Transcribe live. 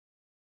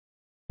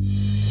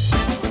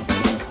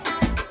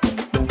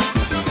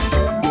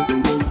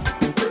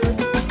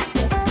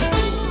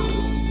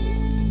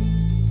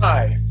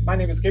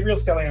is Gabriel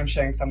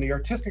Stellion-Shanks. I'm the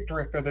Artistic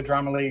Director of the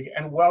Drama League,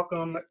 and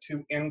welcome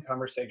to In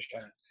Conversation.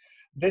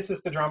 This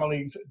is the Drama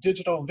League's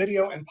digital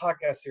video and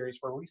podcast series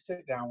where we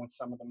sit down with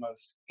some of the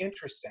most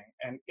interesting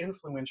and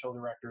influential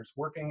directors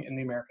working in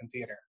the American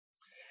theater.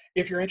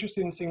 If you're interested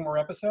in seeing more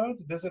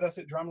episodes, visit us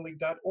at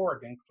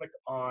dramaleague.org and click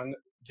on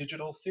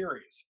Digital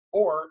Series,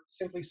 or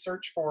simply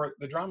search for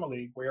the Drama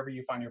League wherever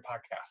you find your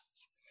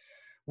podcasts.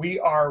 We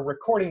are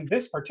recording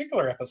this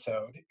particular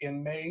episode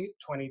in May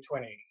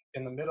 2020,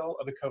 in the middle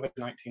of the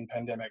COVID-19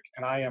 pandemic,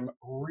 and I am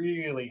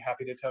really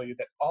happy to tell you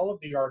that all of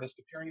the artists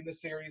appearing in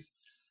this series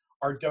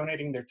are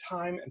donating their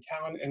time and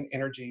talent and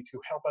energy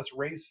to help us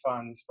raise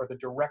funds for the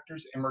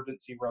Directors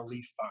Emergency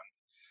Relief Fund.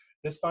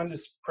 This fund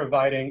is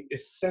providing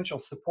essential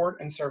support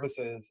and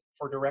services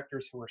for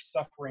directors who are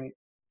suffering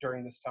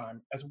during this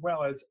time, as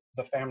well as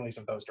the families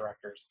of those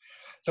directors.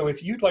 So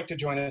if you'd like to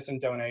join us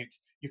and donate,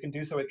 you can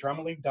do so at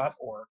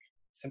dramaleague.org.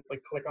 Simply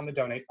click on the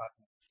donate button.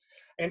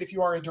 And if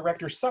you are a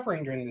director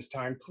suffering during this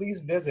time,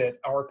 please visit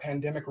our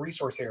pandemic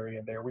resource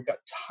area there. We've got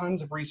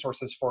tons of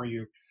resources for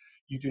you.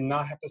 You do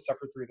not have to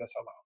suffer through this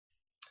alone.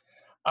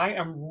 I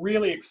am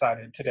really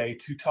excited today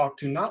to talk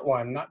to not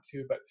one, not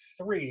two, but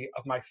three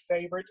of my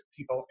favorite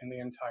people in the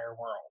entire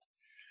world.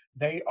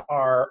 They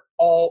are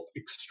all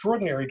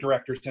extraordinary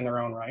directors in their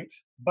own right,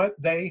 but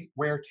they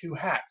wear two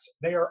hats.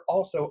 They are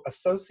also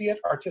associate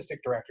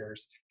artistic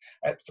directors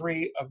at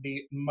three of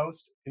the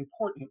most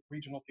important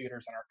regional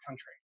theaters in our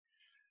country.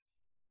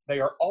 They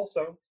are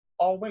also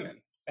all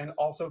women and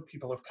also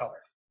people of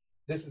color.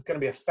 This is going to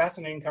be a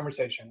fascinating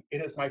conversation.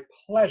 It is my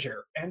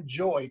pleasure and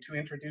joy to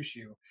introduce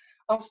you.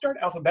 I'll start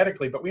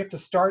alphabetically, but we have to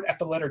start at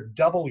the letter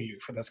W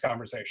for this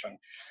conversation.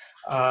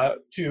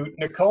 To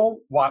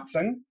Nicole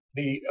Watson,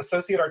 the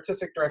Associate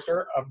Artistic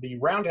Director of the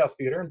Roundhouse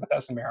Theater in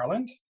Bethesda,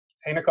 Maryland.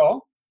 Hey,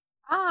 Nicole.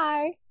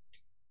 Hi.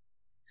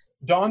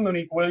 Dawn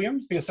Monique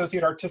Williams, the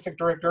Associate Artistic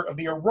Director of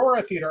the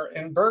Aurora Theater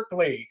in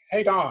Berkeley.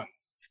 Hey, Dawn.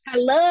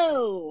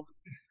 Hello.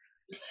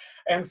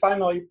 And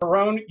finally,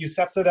 Paron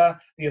Yousefzadeh,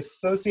 the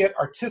Associate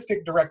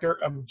Artistic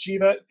Director of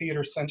Jiva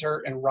Theater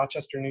Center in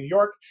Rochester, New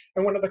York,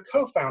 and one of the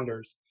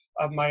co-founders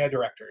of Maya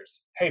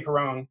Directors. Hey,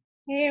 Paron.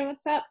 Hey,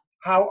 what's up?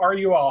 How are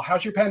you all?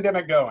 How's your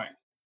pandemic going?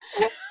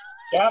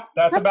 Yep,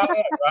 that's about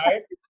it,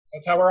 right?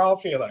 That's how we're all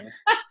feeling.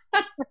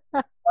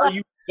 Are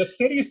you, the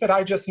cities that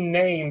I just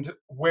named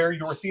where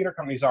your theater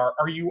companies are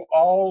you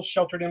all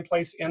sheltered in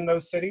place in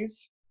those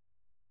cities?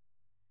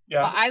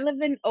 Yeah. Well, I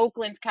live in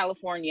Oakland,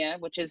 California,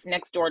 which is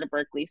next door to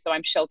Berkeley, so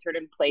I'm sheltered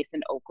in place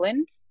in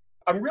Oakland.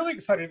 I'm really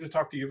excited to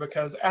talk to you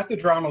because at the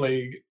Drama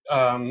League,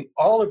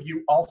 all of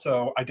you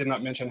also, I did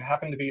not mention,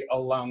 happen to be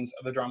alums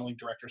of the Drama League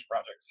Directors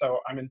Project. So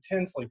I'm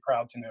intensely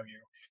proud to know you.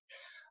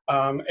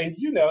 And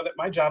you know that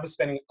my job is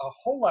spending a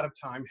whole lot of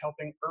time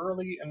helping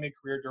early and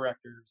mid-career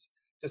directors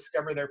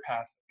discover their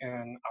path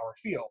in our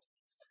field.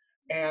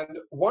 And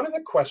one of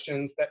the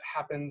questions that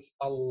happens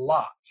a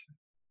lot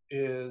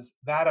is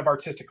that of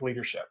artistic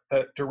leadership,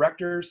 that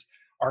directors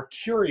are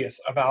curious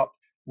about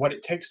what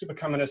it takes to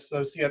become an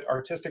associate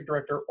artistic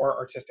director or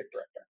artistic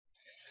director.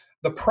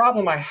 The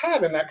problem I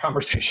have in that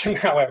conversation,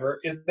 however,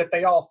 is that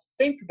they all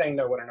think they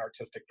know what an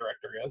artistic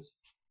director is.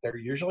 They're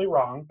usually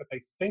wrong, but they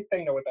think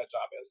they know what that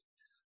job is.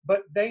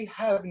 But they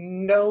have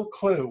no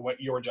clue what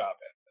your job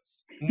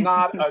is,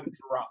 not a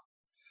drop.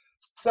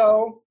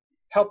 So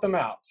help them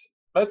out.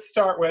 Let's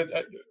start with,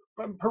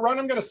 Paron,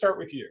 I'm going to start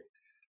with you.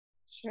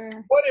 Sure.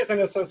 What is an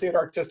associate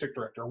artistic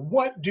director?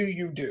 What do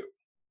you do?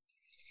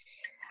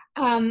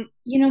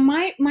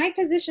 My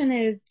position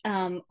is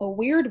a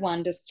weird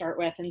one to start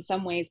with in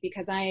some ways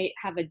because I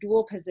have a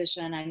dual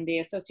position. I'm the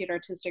associate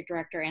artistic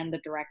director and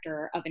the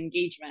director of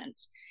engagement.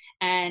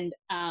 And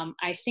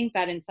I think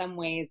that in some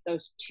ways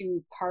those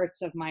two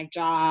parts of my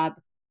job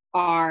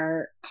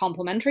are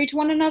complementary to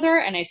one another.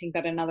 And I think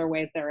that in other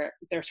ways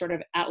they're sort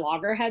of at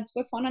loggerheads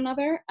with one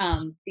another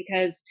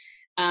because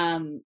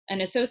an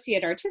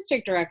associate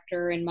artistic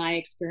director, in my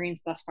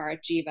experience thus far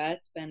at Jiva,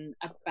 it's been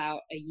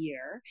about a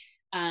year,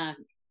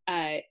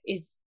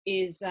 is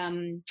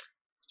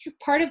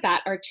part of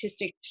that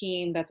artistic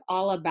team that's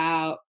all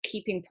about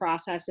keeping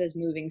processes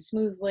moving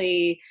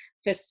smoothly,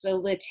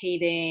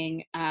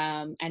 facilitating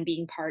and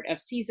being part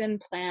of season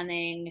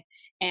planning,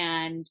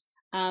 and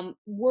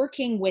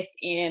working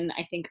within,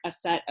 I think, a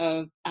set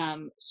of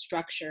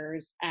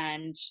structures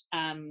and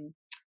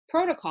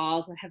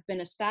protocols that have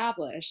been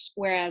established.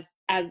 Whereas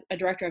as a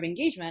director of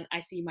engagement, I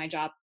see my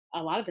job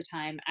a lot of the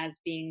time as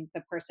being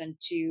the person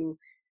to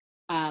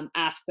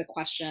ask the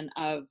question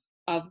of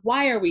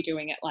why are we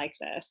doing it like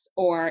this?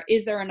 Or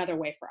is there another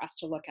way for us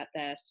to look at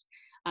this?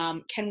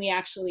 Can we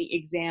actually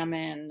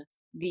examine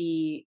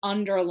the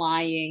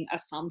underlying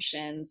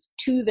assumptions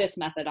to this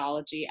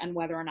methodology and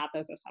whether or not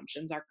those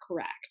assumptions are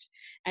correct?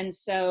 And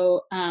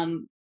so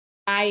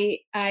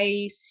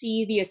I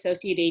see the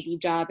associate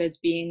AD job as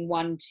being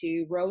one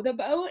to row the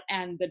boat,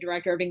 and the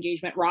director of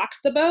engagement rocks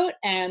the boat,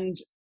 and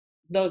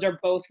those are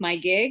both my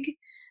gig.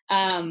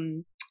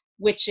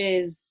 which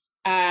is,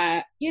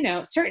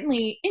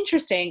 certainly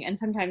interesting and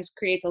sometimes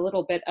creates a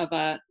little bit of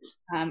a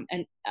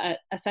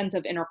sense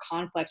of inner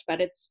conflict,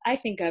 but it's, I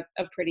think, a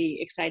pretty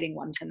exciting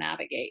one to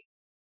navigate.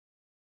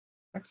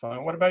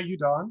 Excellent. What about you,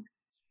 Dawn?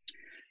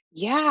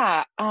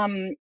 Yeah,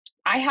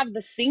 I have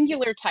the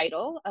singular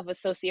title of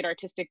associate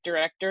artistic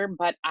director,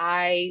 but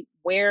I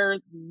wear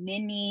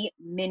many,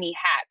 many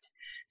hats.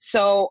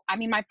 So, I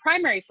mean, my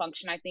primary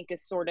function, I think,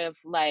 is sort of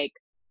like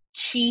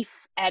chief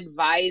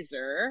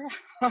advisor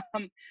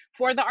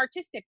for the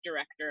artistic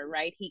director,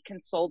 right? He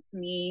consults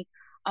me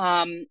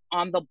on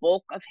the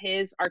bulk of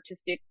his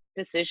artistic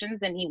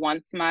decisions, and he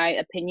wants my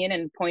opinion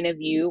and point of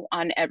view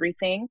on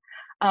everything.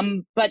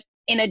 But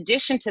in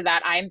addition to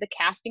that, I am the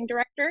casting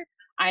director.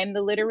 I am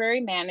the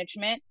literary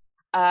management.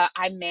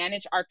 I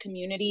manage our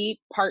community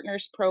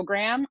partners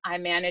program. I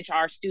manage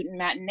our student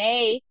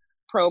matinee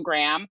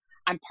program.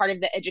 I'm part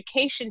of the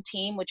education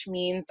team, which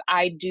means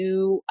I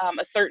do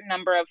a certain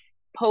number of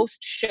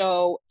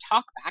post-show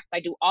talkbacks.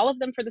 I do all of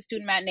them for the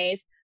student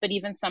matinees, but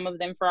even some of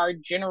them for our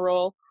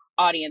general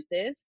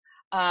audiences.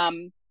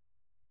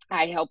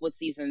 I help with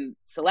season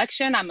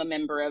selection. I'm a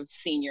member of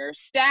senior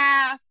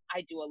staff.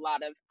 I do a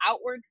lot of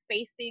outward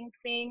facing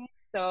things.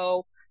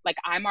 So, like,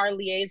 I'm our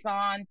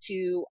liaison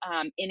to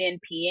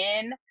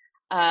NNPN.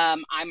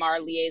 I'm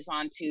our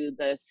liaison to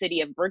the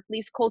City of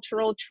Berkeley's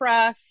Cultural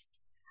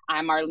Trust.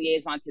 I'm our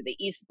liaison to the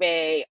East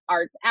Bay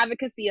Arts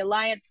Advocacy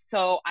Alliance.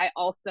 So I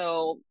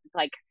also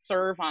like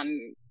serve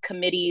on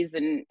committees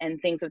and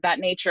things of that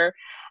nature.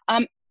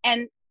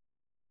 And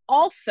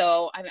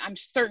also, I'm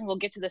certain we'll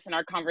get to this in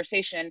our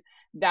conversation,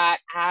 that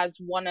as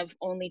one of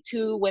only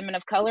 2 women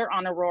of color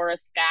on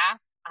Aurora's staff,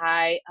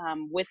 I,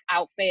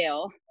 without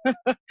fail,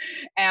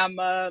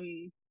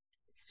 am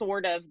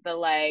sort of the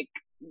like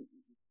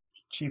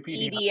Chief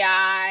EDI.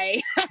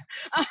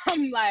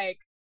 I'm like,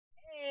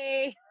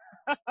 hey.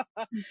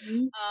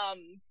 Mm-hmm.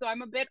 So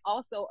I'm a bit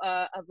also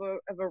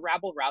of a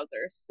rabble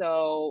rouser.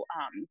 So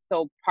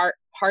so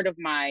part of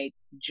my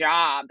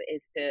job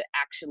is to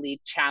actually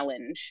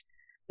challenge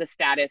the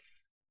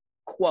status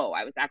quo.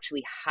 I was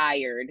actually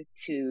hired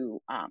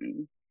to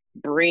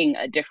bring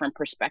a different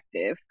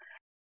perspective.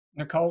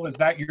 Nicole, is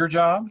that your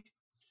job?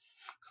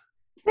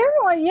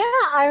 Certainly, yeah.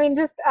 I mean,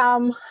 just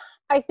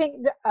I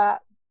think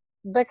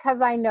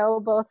because I know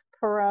both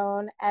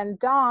Perone and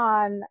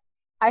Dawn,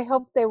 I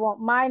hope they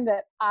won't mind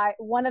that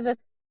one of the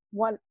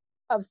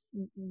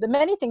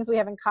many things we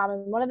have in common.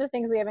 One of the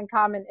things we have in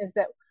common is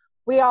that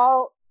we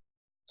all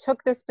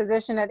took this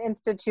position at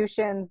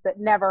institutions that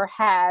never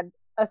had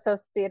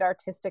associate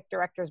artistic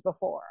directors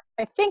before.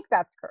 I think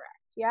that's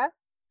correct.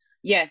 Yes?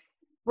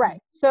 Yes.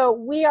 Right. So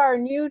we are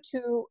new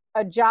to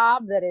a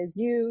job that is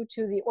new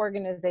to the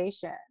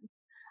organization.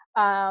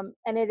 And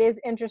it is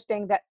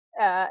interesting that,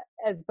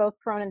 as both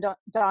Perone and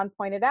Dawn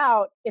pointed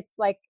out, it's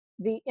like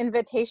the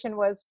invitation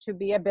was to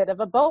be a bit of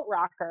a boat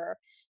rocker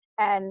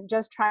and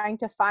just trying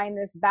to find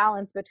this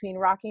balance between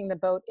rocking the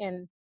boat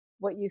in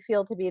what you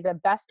feel to be the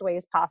best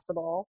ways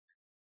possible,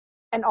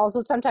 and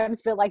also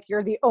sometimes feel like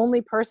you're the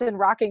only person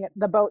rocking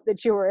the boat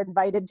that you were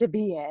invited to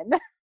be in.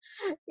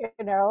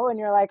 And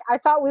you're like, I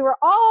thought we were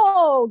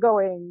all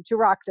going to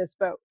rock this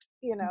boat.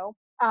 Yeah,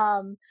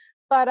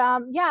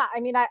 I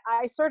mean,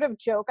 I sort of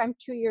joke, I'm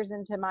 2 years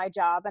into my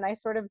job, and I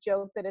sort of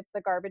joke that it's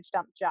the garbage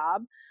dump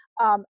job.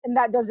 And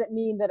that doesn't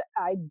mean that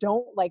I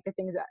don't like the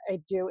things that I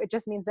do. It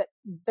just means that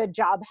the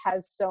job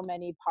has so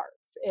many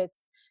parts.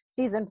 It's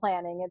season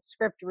planning, it's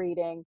script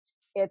reading,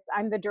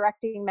 I'm the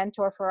directing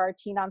mentor for our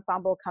teen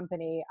ensemble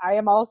company. I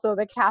am also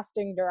the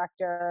casting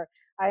director.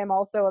 I am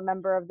also a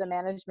member of the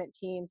management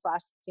team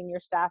 / senior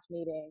staff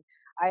meeting.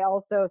 I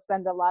also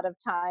spend a lot of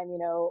time,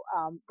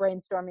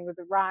 brainstorming with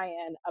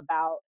Ryan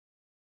about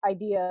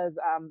ideas,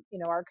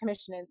 our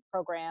commissioning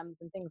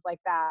programs and things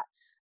like that.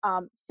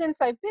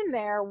 Since I've been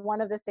there,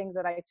 one of the things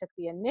that I took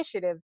the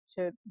initiative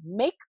to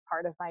make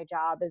part of my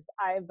job is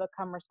I've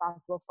become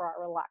responsible for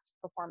our relaxed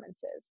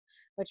performances,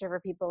 which are for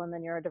people in the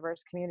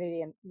neurodiverse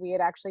community. And we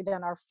had actually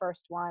done our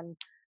first one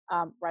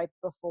right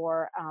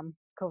before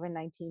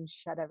COVID-19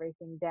 shut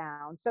everything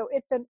down. So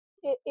it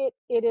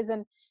is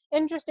an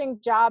interesting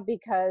job,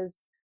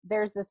 because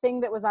there's the thing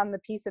that was on the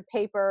piece of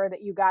paper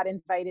that you got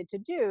invited to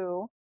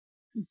do.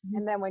 Mm-hmm.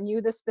 And then when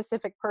you, the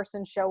specific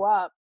person, show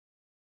up,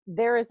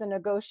 there is a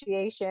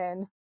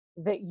negotiation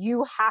that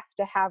you have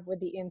to have with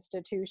the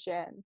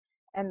institution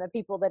and the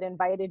people that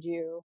invited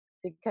you,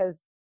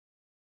 because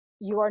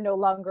you are no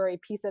longer a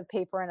piece of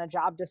paper and a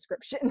job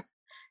description.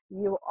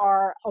 You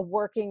are a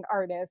working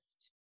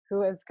artist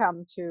who has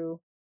come to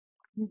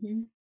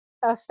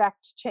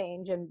affect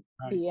change and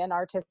be an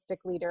artistic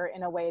leader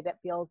in a way that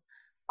feels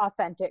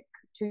authentic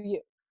to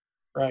you.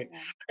 Right.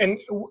 And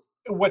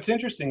what's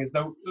interesting is,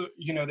 though,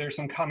 there's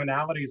some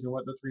commonalities in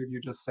what the three of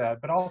you just said,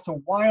 but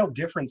also wild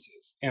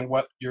differences in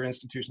what your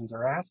institutions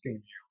are asking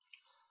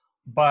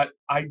you. But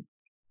I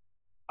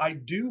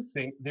do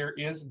think there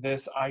is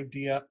this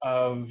idea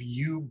of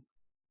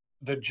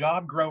the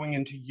job growing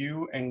into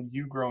you and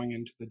you growing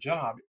into the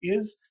job.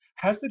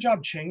 Has the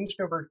job changed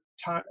over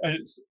time?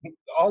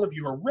 All of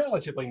you are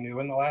relatively new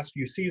in the last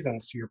few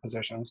seasons to your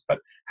positions, but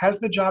has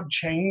the job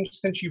changed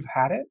since you've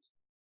had it?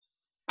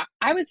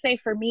 I would say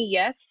for me,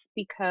 yes,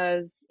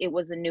 because it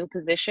was a new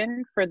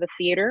position for the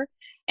theater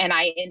and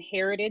I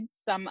inherited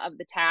some of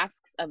the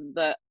tasks of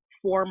the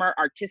former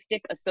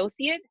artistic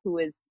associate who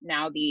is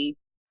now the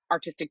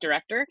artistic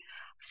director.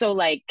 So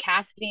like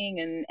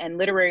casting and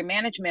literary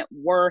management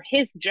were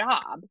his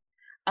job.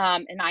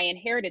 And I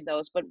inherited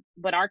those,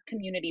 but our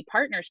community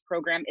partners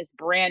program is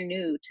brand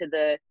new to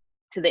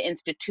the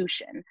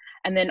institution.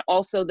 And then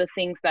also the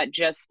things that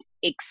just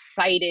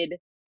excited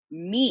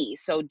me.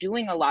 So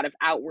doing a lot of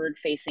outward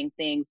facing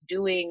things,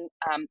 doing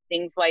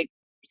things like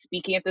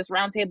speaking at this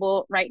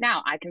roundtable right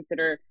now, I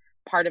consider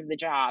part of the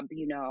job,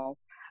 you know.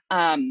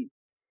 Um,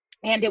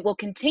 and it will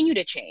continue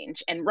to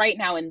change. And right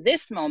now, in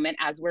this moment,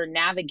 as we're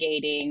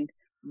navigating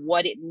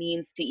what it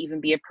means to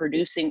even be a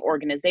producing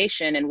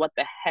organization and what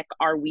the heck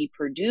are we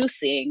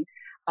producing,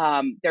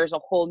 there's a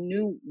whole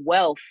new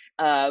wealth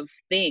of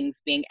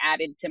things being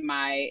added to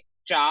my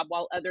job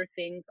while other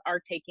things are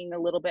taking a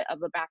little bit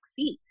of a back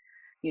seat.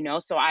 You know,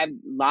 so I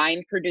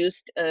line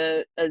produced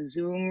a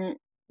Zoom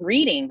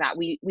reading that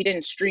we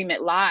didn't stream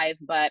it live,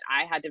 but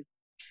I had to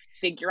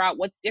figure out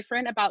what's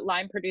different about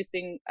line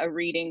producing a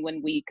reading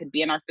when we could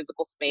be in our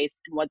physical space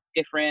and what's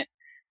different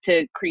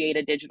to create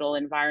a digital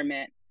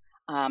environment.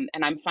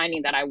 And I'm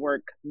finding that I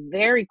work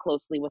very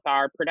closely with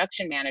our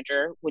production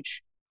manager,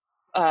 which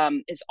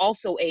is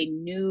also a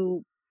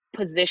new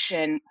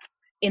position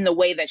in the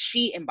way that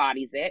she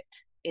embodies it.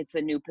 It's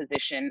a new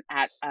position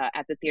at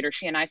the theater.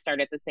 She and I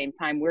started at the same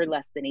time. We're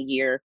less than a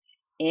year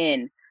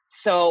in.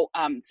 So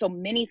so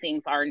many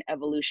things are in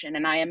evolution,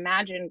 and I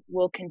imagine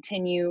will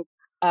continue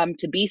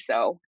to be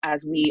so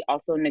as we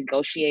also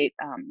negotiate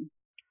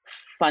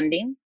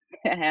funding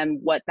and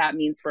what that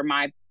means for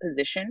my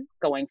position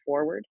going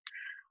forward.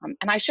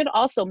 And I should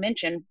also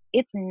mention,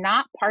 it's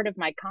not part of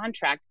my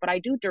contract, but I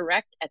do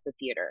direct at the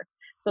theater.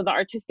 So the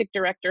artistic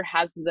director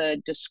has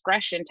the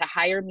discretion to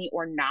hire me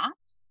or not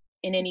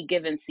in any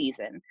given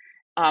season.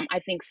 I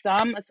think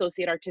some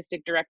associate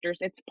artistic directors,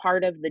 it's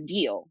part of the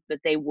deal that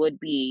they would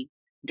be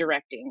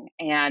directing.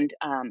 And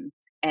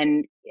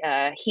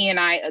he and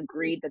I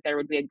agreed that there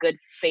would be a good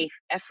faith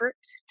effort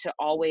to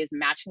always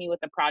match me with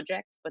the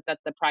project, but that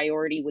the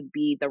priority would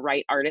be the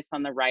right artist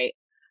on the right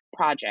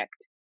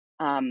project.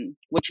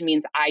 Which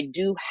means I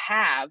do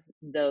have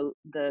the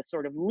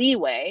sort of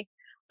leeway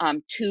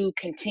to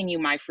continue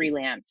my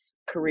freelance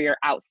career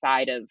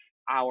outside of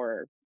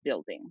our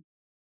building.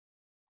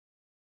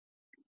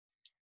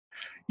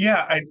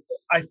 Yeah,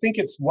 I think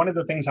it's one of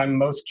the things I'm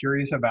most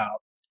curious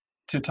about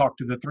to talk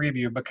to the three of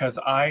you, because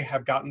I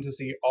have gotten to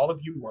see all of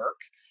you work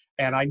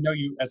and I know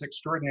you as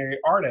extraordinary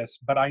artists,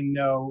 but I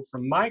know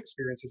from my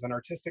experience as an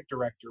artistic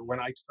director,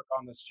 when I took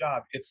on this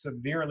job, it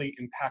severely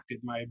impacted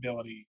my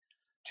ability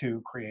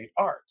to create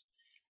art.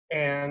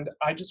 And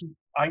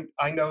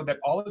I know that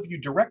all of you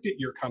direct at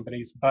your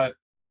companies, but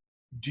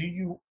do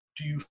you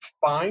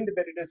find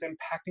that it is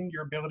impacting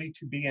your ability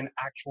to be an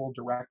actual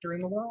director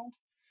in the world,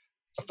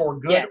 for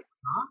good or Yes.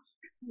 not?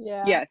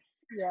 Yeah. Yes.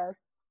 Yes.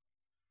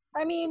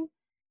 I mean,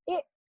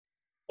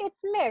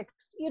 it's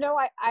mixed. You know,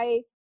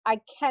 I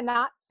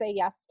cannot say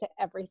yes to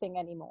everything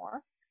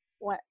anymore.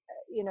 When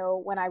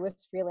when I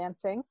was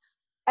freelancing,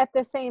 at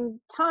the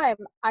same time,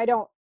 I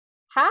don't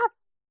have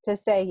to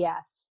say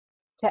yes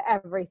to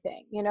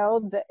everything.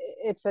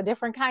 It's a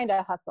different kind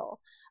of hustle.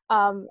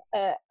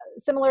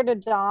 Similar to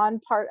Dawn,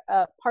 part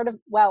of,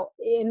 well,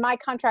 in my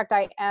contract,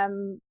 I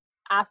am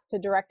asked to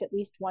direct at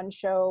least one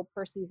show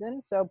per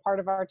season. So part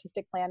of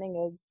artistic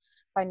planning is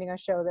finding a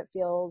show that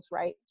feels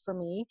right for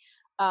me.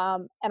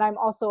 And I'm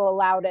also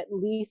allowed at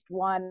least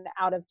one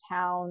out of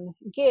town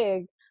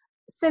gig.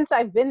 Since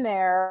I've been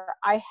there,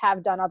 I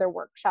have done other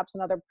workshops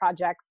and other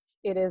projects.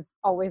 It's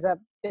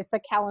a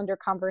calendar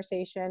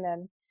conversation,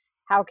 and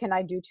how can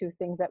I do two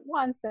things at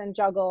once and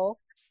juggle?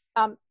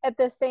 At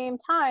the same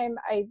time,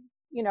 I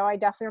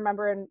definitely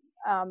remember,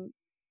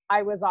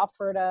 I was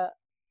offered a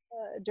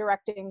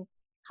directing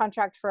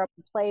contract for a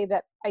play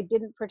that I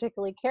didn't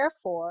particularly care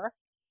for.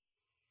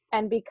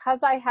 And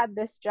because I had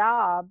this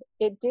job,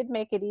 it did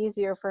make it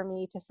easier for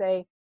me to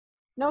say,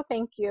 no,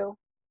 thank you.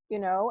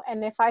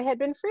 And if I had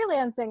been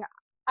freelancing,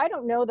 I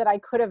don't know that I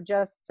could have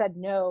just said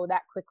no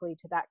that quickly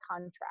to that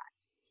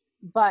contract.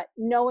 But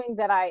knowing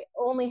that I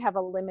only have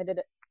a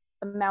limited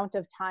amount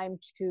of time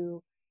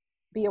to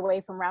be away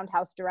from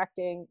Roundhouse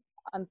directing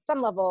on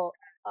some level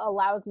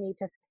allows me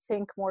to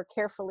think more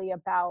carefully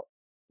about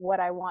what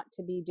I want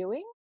to be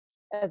doing,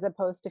 as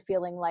opposed to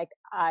feeling like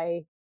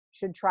I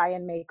should try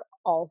and make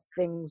all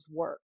things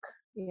work,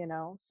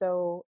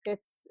 so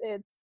it's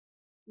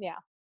yeah.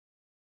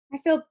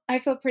 I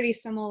feel pretty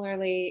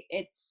similarly.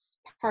 It's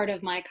part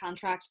of my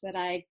contract that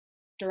I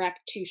direct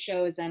 2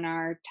 shows in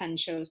our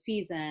 10-show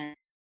season,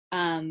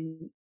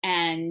 and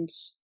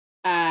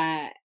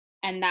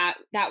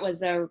that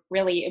was a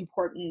really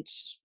important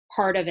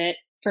part of it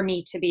for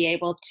me to be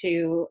able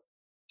to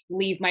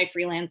leave my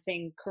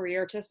freelancing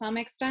career to some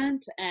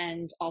extent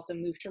and also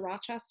move to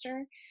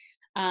Rochester.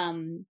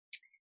 And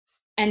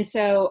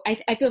so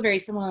I feel very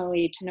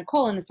similarly to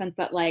Nicole in the sense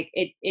that like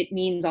it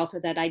means also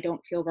that I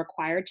don't feel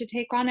required to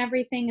take on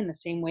everything in the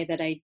same way that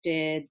I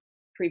did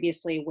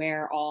previously,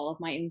 where all of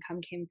my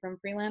income came from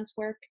freelance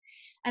work.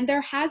 And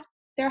there have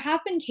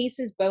been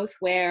cases both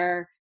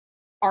where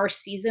our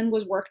season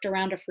was worked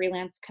around a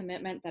freelance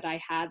commitment that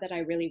I had that I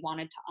really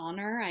wanted to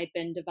honor. I'd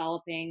been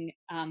developing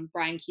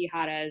Brian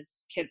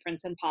Quijada's Kid,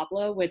 Prince, and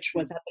Pablo, which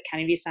was at the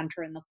Kennedy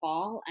Center in the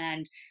fall.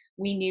 And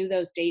we knew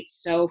those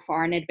dates so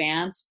far in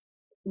advance,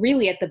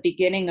 really at the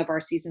beginning of our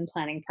season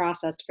planning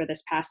process for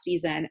this past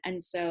season.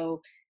 And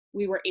so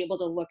we were able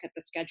to look at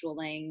the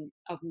scheduling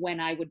of when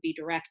I would be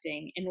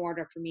directing in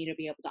order for me to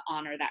be able to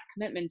honor that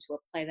commitment to a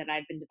play that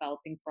I'd been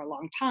developing for a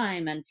long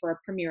time and for a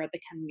premiere at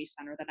the Kennedy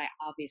Center that I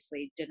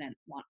obviously didn't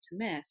want to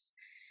miss.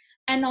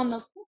 And on the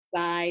flip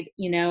side,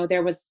 you know,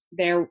 there was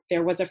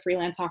a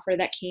freelance offer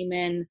that came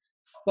in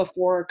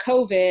before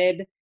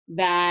COVID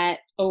that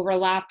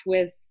overlapped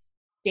with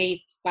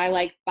dates by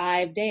like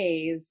 5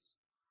 days.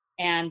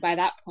 And by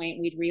that point,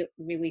 we'd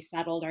really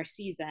settled our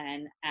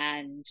season,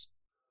 and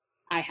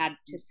I had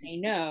to say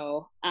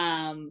no.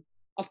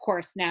 Of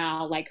course,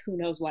 now, like, who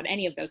knows what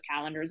any of those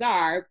calendars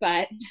are,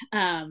 but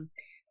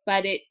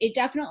it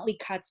definitely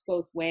cuts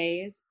both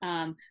ways.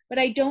 But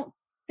I don't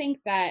think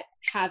that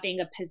having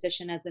a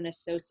position as an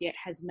associate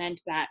has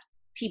meant that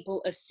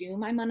people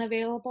assume I'm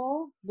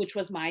unavailable, which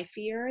was my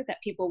fear,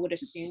 that people would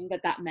assume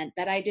that that meant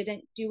that I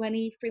didn't do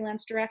any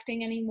freelance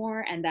directing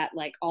anymore and that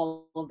like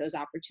all of those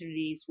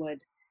opportunities would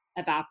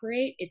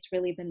evaporate. It's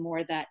really been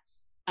more that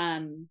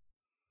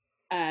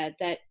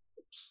that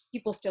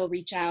people still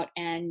reach out,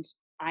 and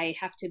I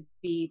have to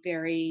be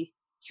very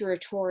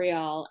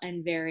curatorial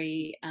and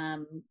very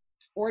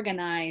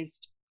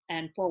organized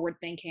and forward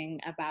thinking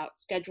about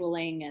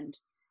scheduling and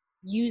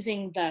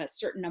using the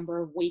certain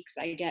number of weeks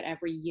I get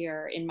every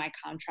year in my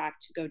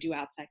contract to go do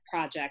outside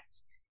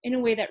projects in a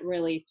way that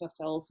really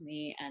fulfills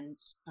me and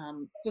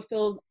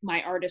fulfills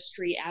my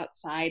artistry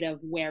outside of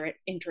where it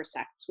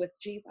intersects with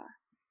Jiva.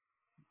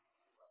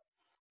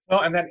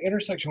 Well, and that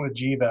intersection with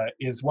Jiva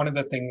is one of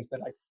the things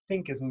that I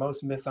think is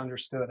most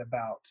misunderstood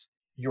about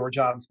your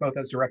jobs, both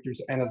as directors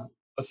and as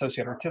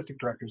associate artistic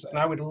directors. And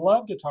I would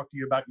love to talk to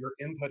you about your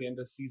input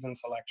into season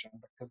selection,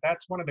 because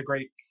that's one of the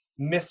great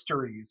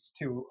mysteries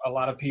to a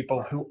lot of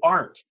people who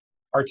aren't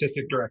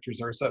artistic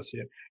directors or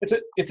associate. It's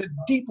a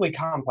deeply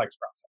complex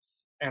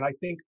process. And I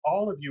think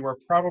all of you are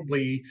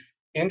probably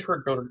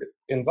integrally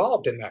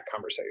involved in that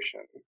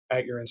conversation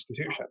at your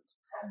institutions.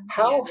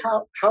 How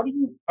do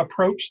you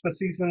approach the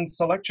season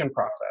selection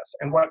process,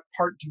 and what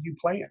part do you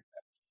play in it?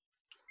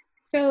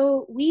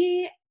 So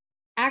we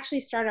actually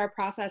start our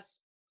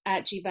process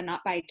at Jiva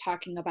not by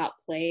talking about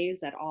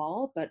plays at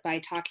all, but by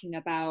talking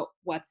about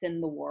what's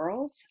in the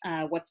world,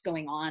 what's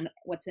going on,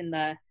 what's in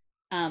the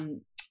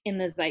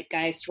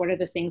zeitgeist, what are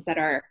the things that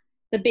are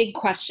the big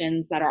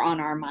questions that are on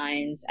our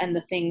minds, and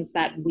the things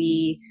that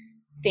we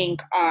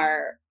think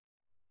are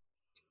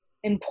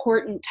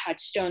important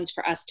touchstones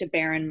for us to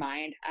bear in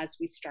mind as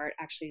we start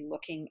actually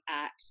looking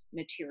at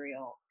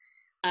material.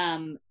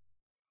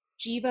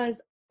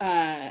 Jiva's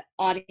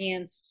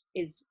audience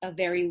is a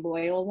very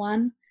loyal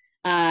one,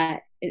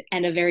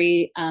 and a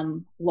very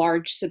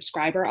large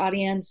subscriber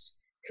audience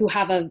who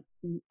have a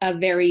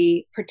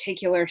very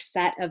particular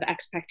set of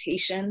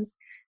expectations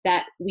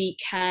that we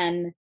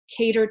can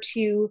cater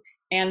to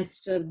and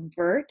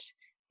subvert,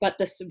 but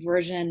the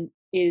subversion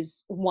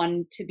is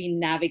one to be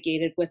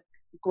navigated with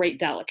great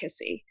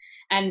delicacy.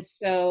 And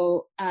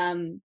so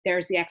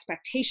there's the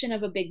expectation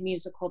of a big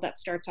musical that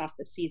starts off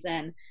the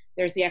season.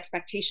 There's the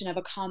expectation of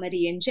a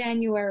comedy in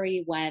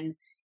January when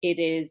it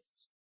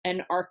is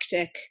an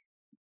Arctic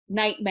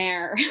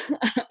nightmare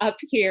up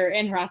here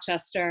in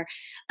Rochester.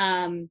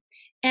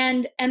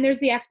 And there's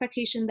the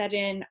expectation that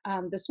in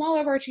the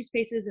smaller Vartry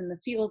spaces, in the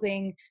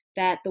fielding,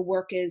 that the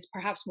work is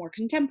perhaps more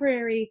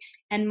contemporary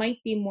and might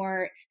be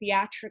more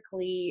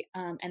theatrically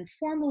and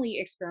formally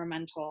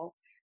experimental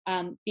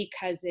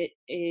because it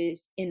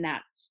is in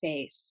that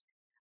space.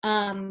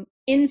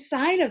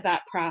 Inside of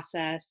that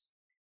process,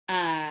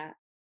 I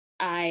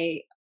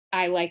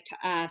like to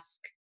ask,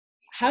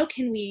 how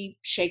can we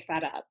shake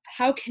that up?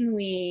 How can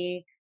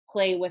we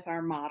play with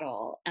our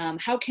model?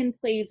 How can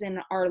plays in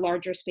our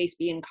larger space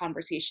be in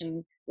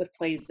conversation with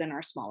plays in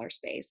our smaller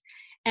space?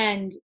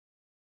 And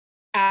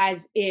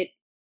as it,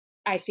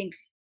 I think,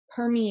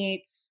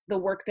 permeates the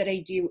work that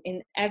I do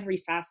in every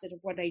facet of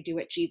what I do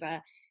at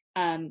Jiva,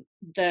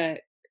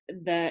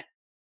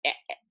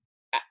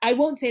 I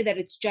won't say that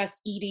it's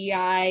just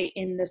EDI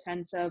in the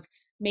sense of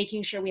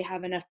making sure we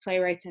have enough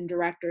playwrights and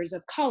directors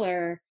of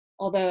color,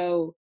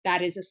 although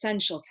that is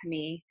essential to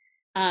me,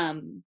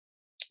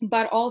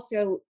 but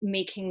also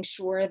making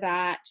sure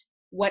that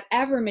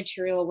whatever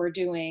material we're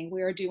doing,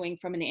 we are doing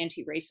from an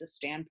anti-racist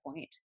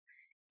standpoint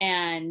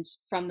and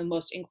from the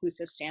most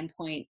inclusive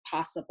standpoint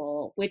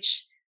possible,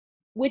 which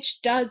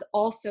does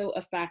also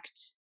affect,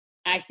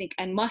 I think,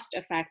 and must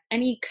affect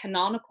any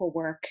canonical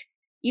work,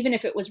 even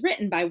if it was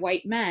written by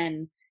white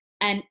men.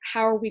 And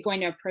how are we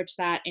going to approach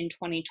that in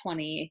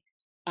 2020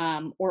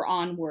 or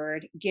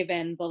onward,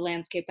 given the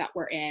landscape that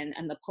we're in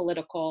and the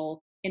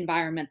political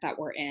environment that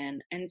we're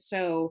in. And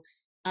so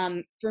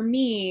for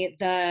me,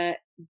 the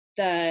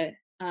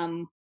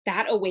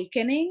that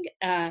awakening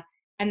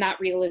and that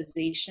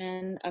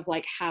realization of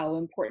like how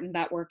important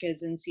that work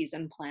is in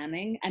season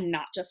planning and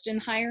not just in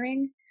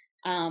hiring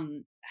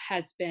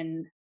has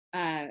been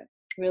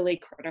really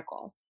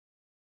critical.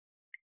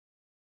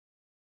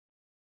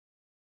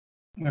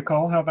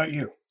 Nicole, how about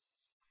you?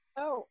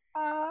 Oh,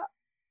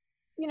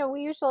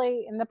 we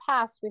usually, in the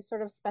past, we've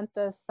sort of spent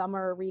the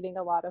summer reading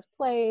a lot of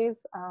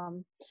plays.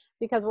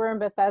 Because we're in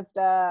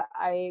Bethesda,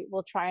 I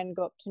will try and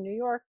go up to New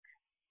York,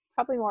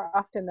 probably more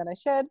often than I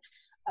should,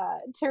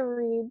 to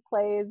read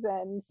plays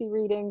and see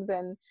readings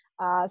and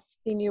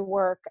see new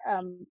work.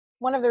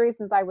 One of the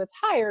reasons I was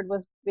hired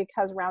was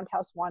because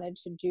Roundhouse wanted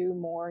to do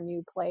more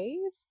new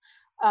plays.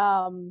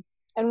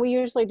 And we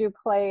usually do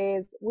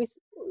plays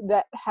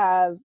that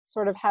have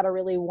sort of had a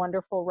really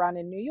wonderful run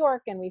in New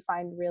York, and we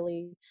find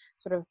really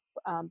sort of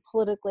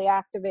politically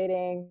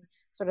activating,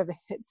 sort of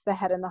hits the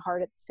head and the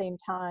heart at the same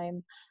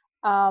time.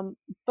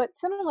 But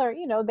similar,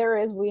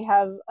 we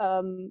have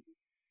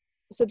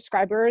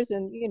subscribers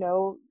and,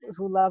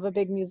 who love a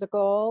big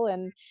musical.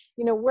 And,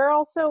 we're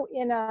also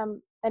in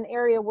an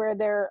area where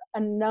there are a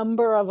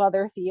number of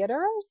other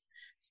theaters.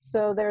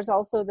 So there's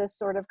also this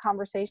sort of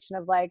conversation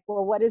of like,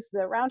 well, what is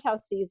the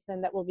Roundhouse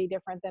season that will be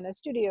different than a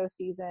studio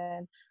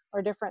season,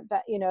 or different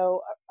that,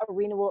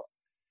 Arena will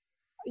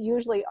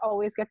usually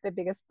always get the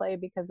biggest play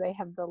because they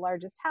have the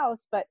largest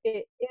house. But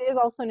it is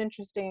also an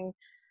interesting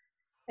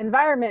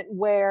environment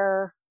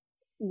where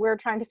we're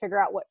trying to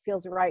figure out what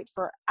feels right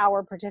for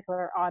our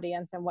particular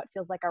audience and what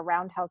feels like a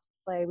Roundhouse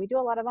play. We do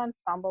a lot of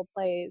ensemble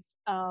plays.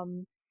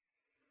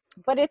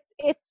 But it's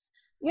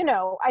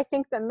I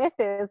think the myth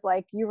is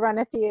like you run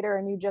a theater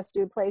and you just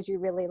do plays you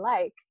really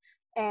like,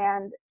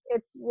 and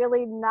it's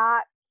really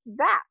not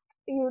that.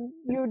 You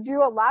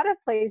do a lot of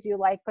plays you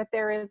like, but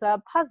there is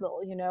a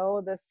puzzle,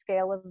 the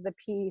scale of the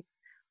piece.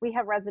 We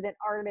have resident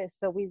artists,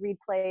 so we read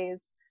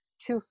plays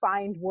to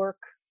find work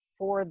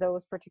for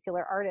those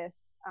particular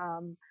artists,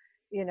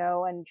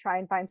 and try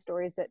and find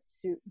stories that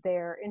suit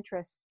their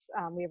interests.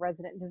 We have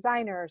resident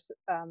designers.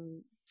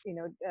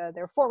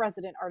 There are 4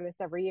 resident artists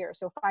every year,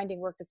 so finding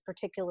work that's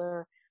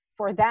particular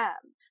for them,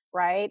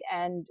 right?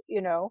 And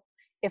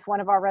if one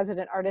of our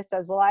resident artists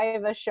says, well, I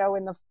have a show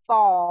in the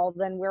fall,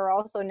 then we're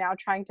also now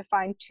trying to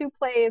find 2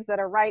 plays that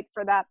are right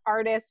for that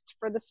artist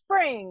for the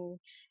spring.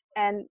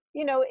 And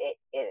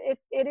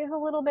it is a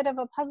little bit of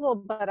a puzzle,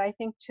 but I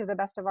think to the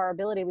best of our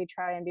ability we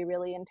try and be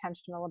really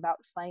intentional about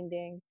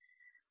finding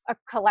a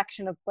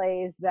collection of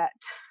plays that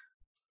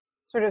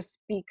sort of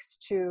speaks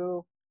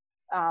to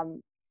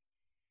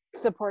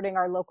supporting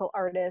our local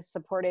artists,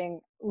 supporting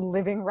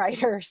living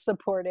writers,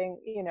 supporting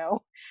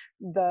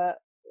the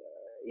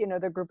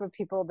the group of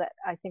people that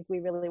I think we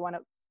really want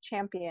to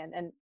champion.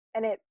 And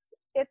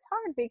it's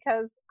hard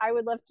because I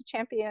would love to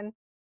champion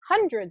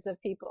hundreds of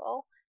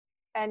people,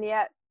 and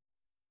yet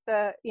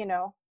the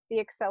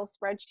Excel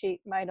spreadsheet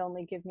might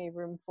only give me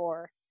room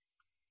for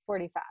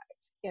 45.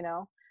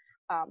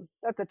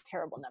 That's a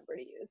terrible number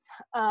to use.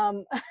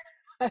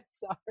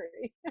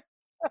 Sorry.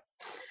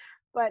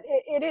 But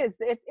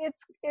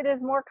it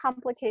is more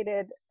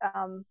complicated.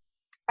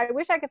 I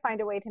wish I could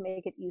find a way to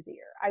make it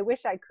easier. I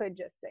wish I could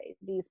just say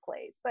these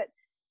plays, but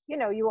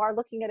you are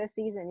looking at a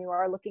season, you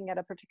are looking at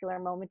a particular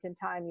moment in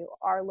time, you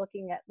are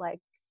looking at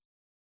like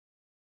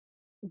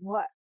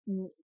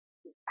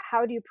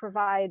how do you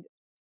provide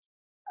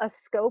a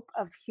scope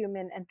of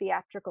human and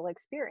theatrical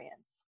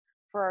experience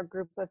for a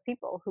group of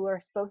people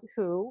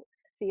who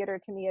theater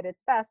to me at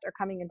its best are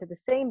coming into the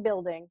same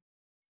building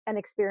and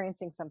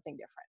experiencing something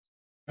different.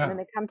 And then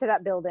they come to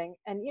that building,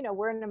 and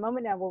we're in a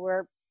moment now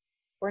where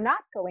we're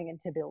not going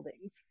into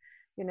buildings,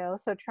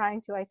 so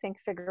trying to, I think,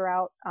 figure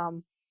out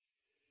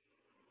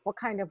what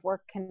kind of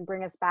work can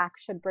bring us back,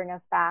 should bring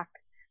us back,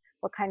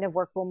 what kind of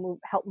work will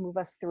help move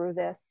us through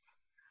this,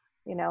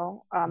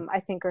 I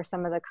think are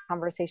some of the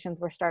conversations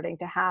we're starting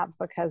to have,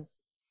 because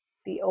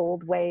the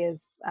old way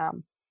is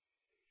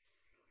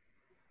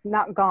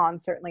not gone,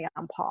 certainly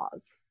on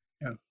pause.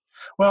 Yeah.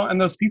 Well, and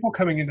those people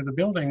coming into the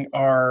building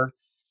are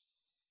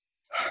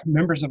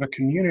members of a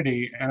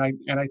community, and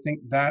I think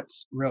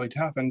that's really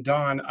tough. And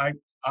Dawn,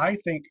 I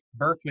think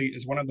Berkeley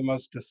is one of the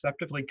most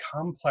deceptively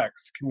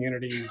complex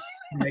communities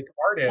to make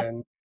art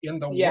in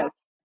the world.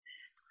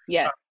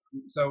 Yes.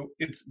 So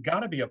it's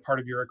got to be a part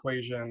of your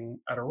equation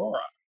at Aurora.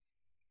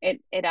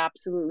 It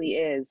absolutely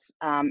is,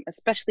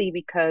 especially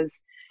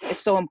because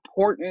it's so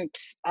important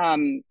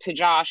to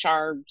Josh,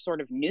 our sort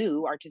of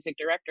new artistic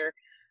director,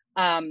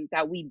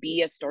 that we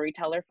be a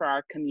storyteller for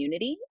our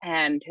community.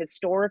 And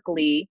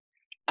historically,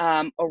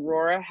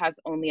 Aurora has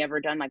only ever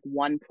done like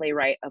 1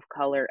 playwright of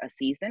color a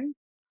season.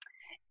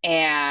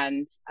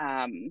 And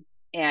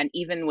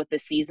even with the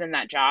season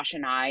that Josh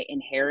and I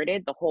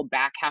inherited, the whole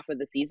back half of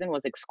the season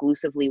was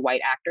exclusively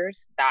white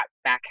actors. That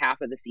back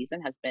half of the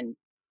season has been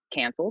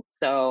canceled.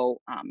 So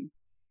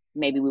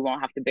maybe we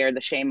won't have to bear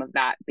the shame of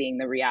that being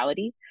the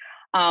reality.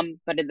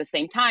 But at the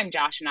same time,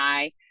 Josh and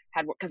I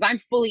because I'm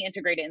fully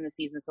integrated in the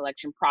season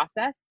selection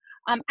process.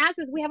 As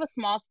is, we have a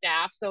small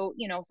staff, so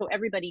so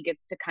everybody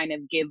gets to kind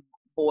of give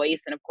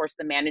voice, and of course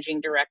the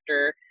managing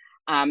director,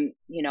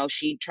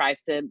 she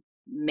tries to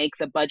make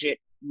the budget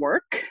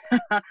work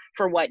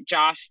for what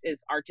Josh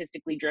is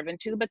artistically driven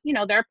to. But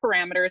there are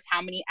parameters,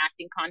 how many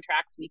acting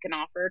contracts we can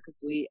offer, because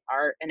we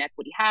are an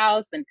equity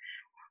house, and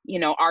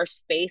our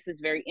space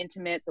is very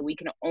intimate, so we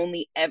can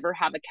only ever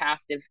have a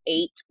cast of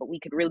 8, but we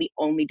could really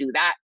only do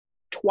that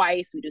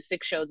twice. We do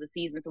 6 shows a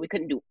season, so we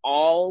couldn't do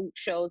all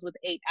shows with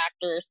 8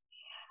 actors.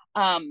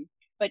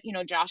 But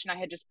Josh and I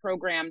had just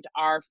programmed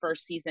our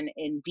first season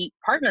in deep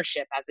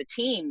partnership as a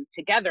team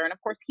together, and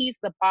of course he's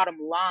the bottom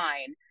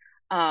line.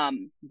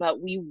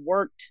 But we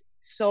worked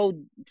so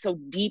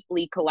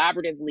deeply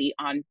collaboratively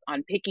on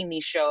picking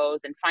these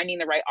shows and finding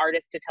the right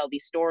artists to tell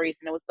these stories.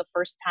 And it was the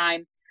first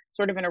time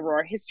sort of in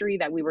Aurora history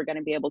that we were going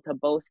to be able to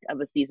boast of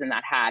a season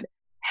that had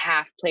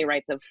half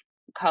playwrights of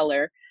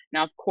color.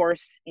 Now, of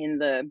course, in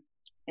the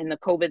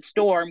COVID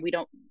storm, we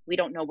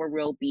don't know where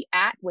we'll be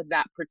at with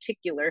that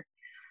particular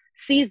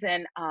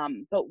season,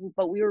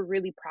 but we were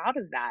really proud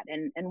of that.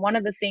 And one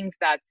of the things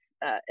that's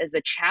is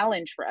a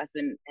challenge for us,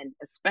 and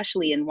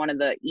especially in one of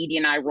the Edie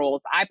and I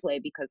roles I play,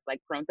 because like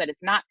Perone said,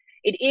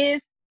 it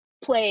is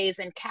plays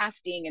and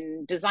casting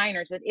and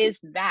designers, it is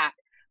that,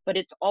 but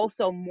it's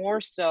also more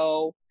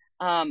so,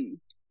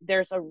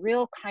 there's a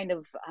real kind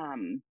of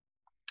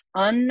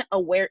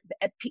unaware,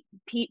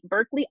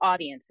 Berkeley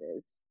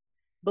audiences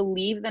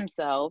believe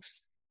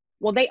themselves,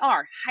 well, they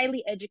are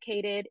highly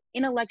educated,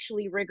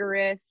 intellectually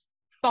rigorous,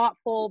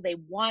 thoughtful. They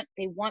want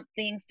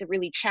things to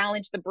really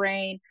challenge the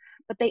brain,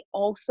 but they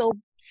also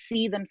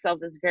see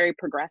themselves as very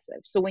progressive.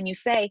 So when you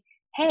say,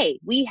 hey,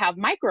 we have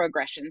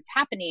microaggressions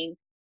happening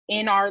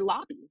in our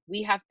lobby,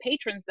 we have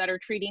patrons that are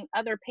treating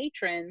other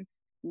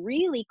patrons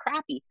really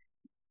crappy,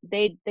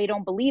 they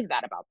don't believe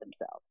that about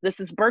themselves. This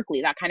is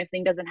Berkeley. That kind of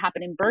thing doesn't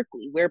happen in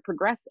Berkeley. We're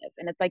progressive.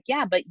 And it's like,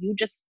 yeah, but you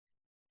just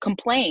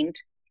complained.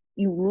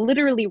 You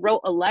literally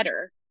wrote a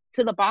letter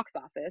to the box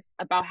office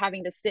about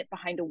having to sit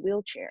behind a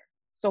wheelchair.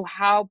 So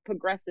how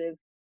progressive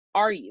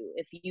are you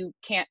if you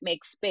can't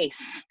make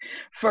space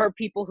for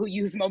people who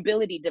use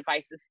mobility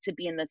devices to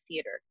be in the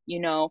theater?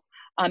 You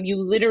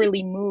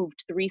literally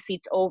moved 3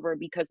 seats over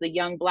because the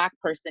young Black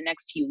person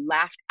next to you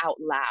laughed out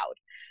loud.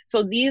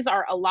 So these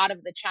are a lot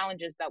of the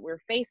challenges that we're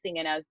facing.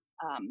 And as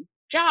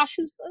Josh,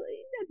 who's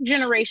a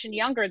generation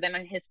younger than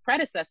his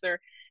predecessor,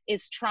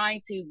 is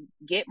trying to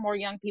get more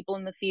young people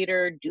in the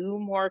theater, do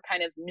more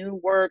kind of new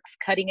works,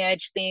 cutting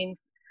edge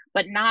things,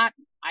 but not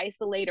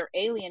isolate or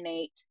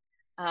alienate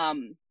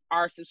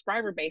our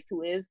subscriber base,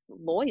 who is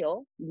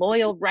loyal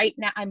right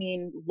now. I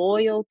mean,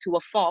 loyal to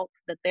a fault,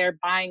 that they're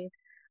buying,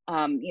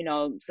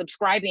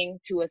 subscribing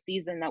to a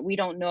season that we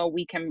don't know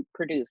we can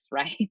produce,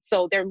 right?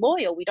 So they're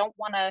loyal. We don't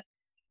want to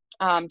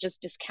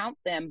just discount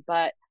them.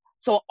 But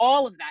so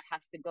all of that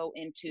has to go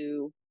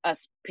into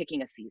us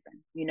picking a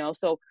season,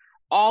 so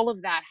all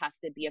of that has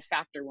to be a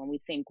factor when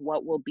we think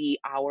what will be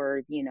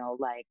our,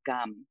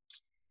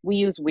 we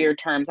use weird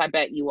terms. I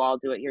bet you all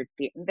do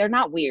it. They're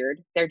not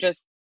weird. They're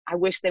just, I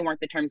wish they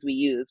weren't the terms we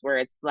use, where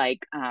it's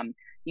like,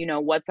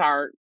 what's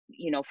our,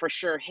 for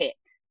sure hit,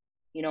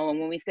 and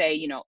when we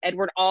say,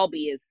 Edward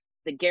Albee is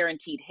the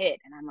guaranteed hit.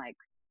 And I'm like,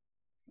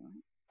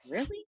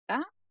 really?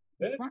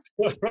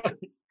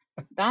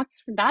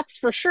 That's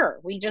for sure.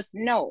 We just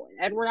know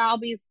Edward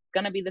Albee is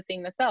going to be the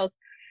thing that sells.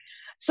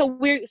 So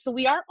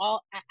we are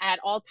all at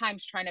all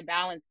times trying to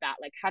balance that.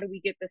 Like, how do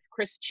we get this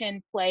Chris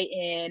Chin play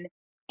in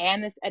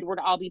and this Edward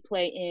Albee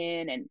play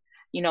in? And,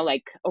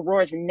 like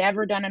Aurora's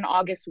never done an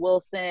August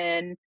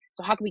Wilson.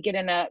 So how can we get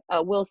in a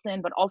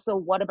Wilson? But also,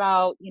 what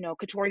about,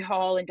 Katori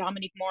Hall and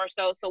Dominique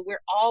Morisseau? So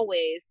we're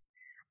always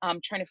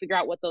trying to figure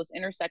out what those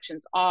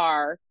intersections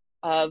are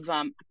of,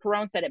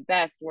 Perone said it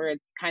best, where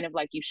it's kind of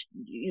like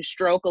you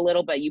stroke a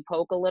little, but you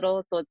poke a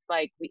little. So it's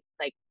like, we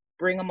like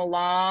bring them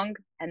along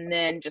and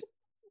then just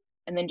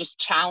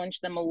challenge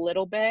them a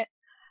little bit.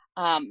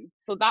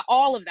 So that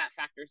all of that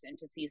factors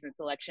into season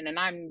selection. And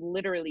I'm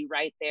literally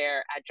right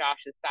there at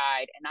Josh's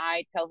side. And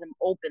I tell him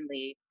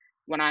openly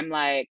when I'm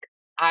like,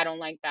 I don't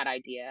like that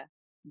idea.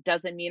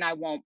 Doesn't mean I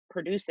won't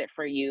produce it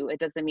for you. It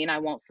doesn't mean I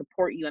won't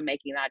support you in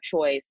making that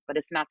choice, but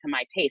it's not to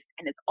my taste.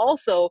 And it's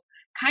also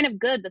kind of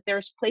good that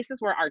there's places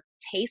where our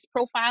taste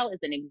profile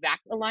is an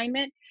exact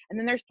alignment. And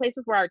then there's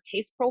places where our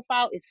taste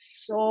profile is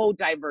so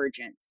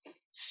divergent.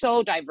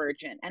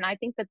 And I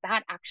think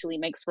that actually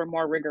makes for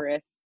more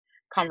rigorous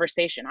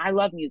conversation. I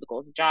love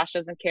musicals. Josh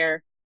doesn't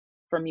care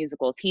for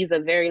musicals. He's a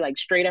very like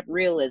straight up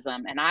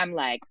realism. And I'm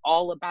like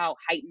all about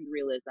heightened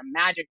realism,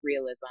 magic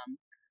realism.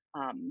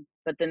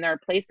 But then there are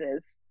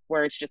places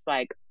where it's just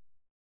like,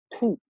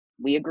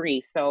 we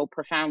agree so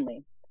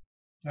profoundly.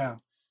 Yeah.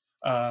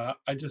 I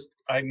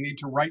need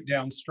to write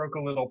down stroke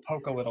a little,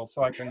 poke a little,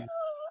 so I can.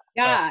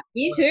 Yeah,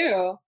 me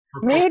too.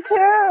 Me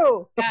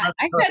too. Yeah,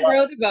 I said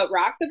row the boat,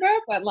 rock the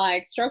boat, but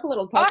like stroke a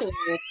little, poke a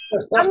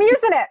little. I'm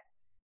using it.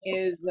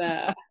 Is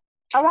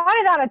I want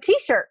it on a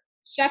t-shirt.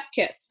 Chef's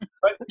kiss.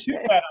 But to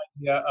that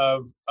idea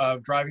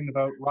of driving the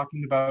boat,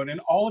 rocking the boat, and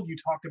all of you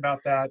talked about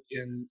that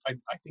in, I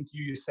think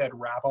you said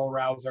rabble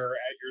rouser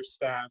at your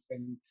staff.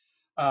 And,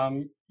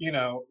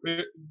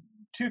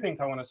 two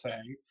things I want to say.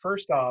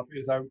 First off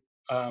is I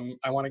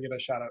want to give a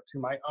shout out to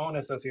my own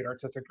associate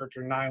artistic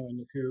director,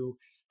 Nyland, who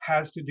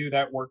has to do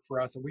that work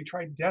for us. And we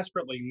tried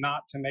desperately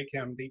not to make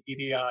him the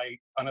EDI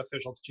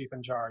unofficial chief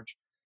in charge.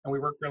 And we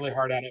worked really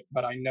hard at it,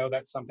 but I know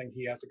that's something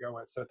he has to go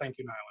with. So thank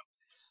you,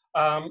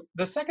 Nyland.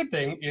 The second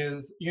thing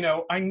is,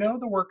 I know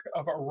the work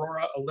of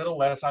Aurora a little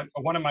less.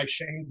 One of my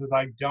shames is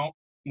I don't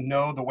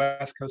know the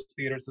West Coast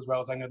theaters as well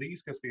as I know the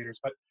East Coast theaters,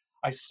 but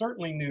I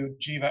certainly knew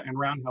Jiva and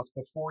Roundhouse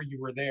before you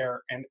were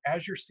there. And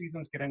as your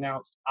seasons get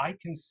announced, I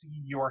can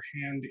see your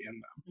hand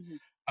in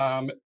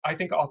them. I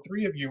think all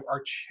three of you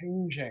are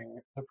changing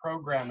the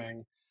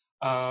programming.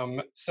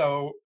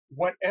 So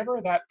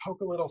whatever that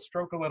poke a little,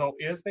 stroke a little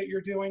is that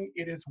you're doing,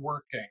 it is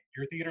working.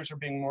 Your theaters are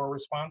being more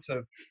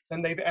responsive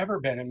than they've ever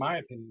been, in my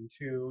opinion,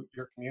 to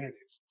your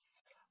communities.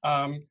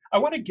 I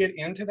want to get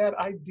into that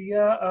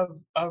idea of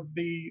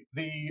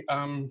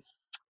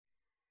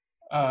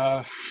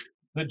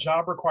the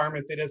job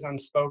requirement that is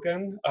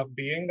unspoken of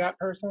being that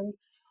person.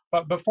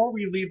 But before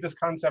we leave this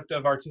concept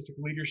of artistic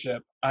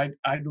leadership,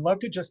 I'd love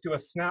to just do a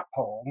snap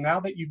poll.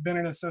 Now that you've been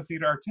an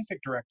associate artistic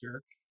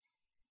director,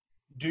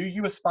 do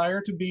you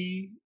aspire to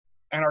be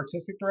an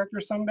artistic director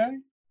someday?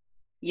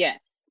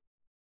 Yes.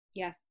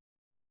 Yes.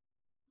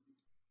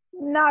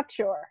 Not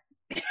sure.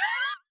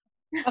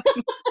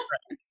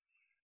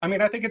 I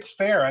mean, I think it's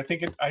fair. I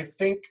think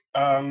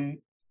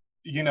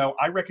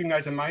I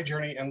recognize in my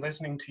journey and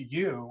listening to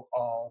you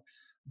all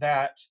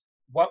that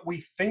what we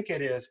think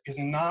it is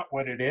not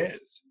what it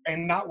is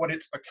and not what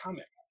it's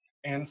becoming.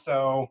 And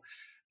so,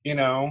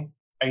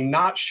 a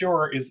not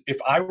sure is, if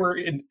I were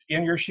in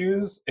your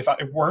shoes, if I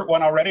weren't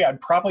one already,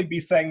 I'd probably be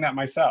saying that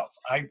myself.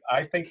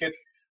 I think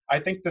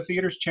the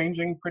theater's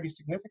changing pretty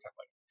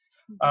significantly.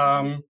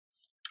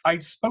 I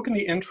spoke in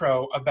the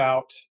intro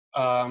about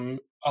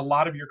a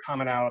lot of your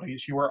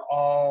commonalities. You are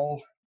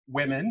all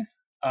women.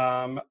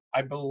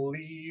 I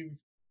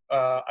believe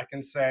I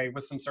can say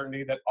with some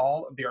certainty that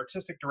all of the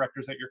artistic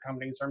directors at your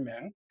companies are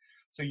men.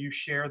 So you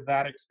share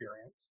that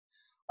experience.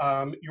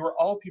 You are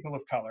all people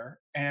of color,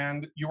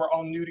 and you are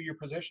all new to your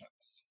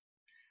positions.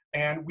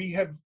 And we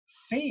have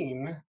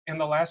seen in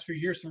the last few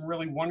years some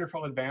really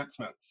wonderful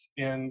advancements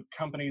in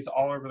companies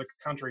all over the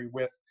country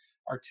with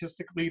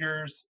artistic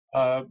leaders,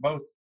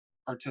 both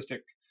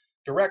artistic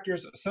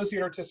directors,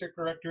 associate artistic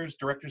directors,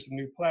 directors of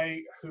new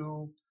play,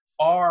 who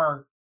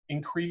are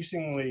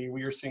increasingly,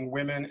 we are seeing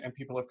women and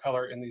people of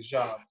color in these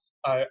jobs.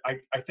 I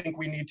think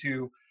we need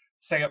to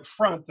say up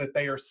front that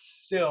they are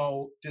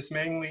still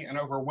dismayingly and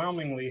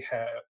overwhelmingly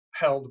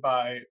held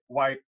by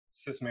white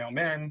cis male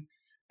men.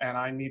 And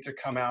I need to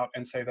come out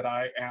and say that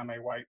I am a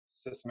white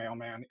cis male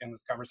man in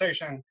this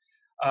conversation.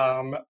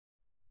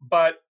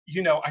 But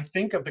I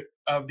think of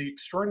the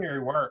extraordinary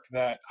work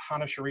that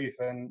Hannah Sharif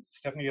and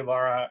Stephanie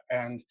Ibarra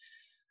and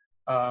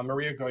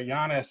Maria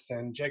Goyanis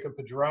and Jacob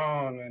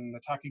Padron and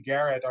Nataki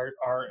Garrett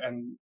are,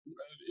 and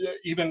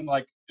even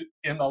like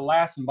in the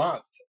last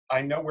month,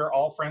 I know we're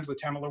all friends with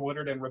Tamala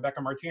Woodard and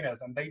Rebecca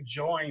Martinez, and they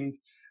joined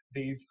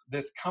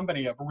this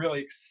company of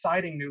really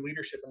exciting new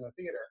leadership in the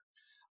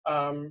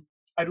theater.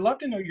 I'd love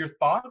to know your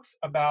thoughts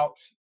about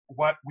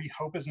what we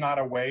hope is not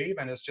a wave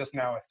and is just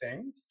now a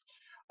thing,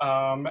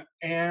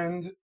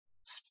 and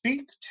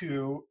speak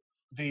to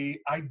the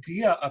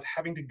idea of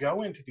having to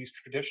go into these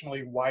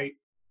traditionally white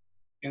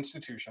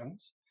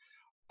institutions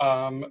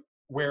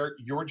where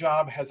your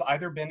job has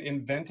either been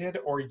invented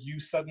or you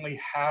suddenly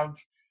have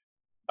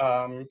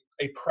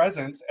a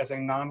presence as a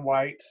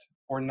non-white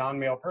or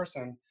non-male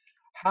person.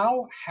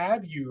 How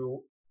have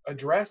you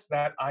addressed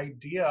that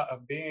idea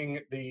of being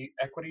the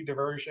equity,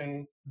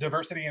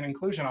 diversity, and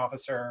inclusion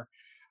officer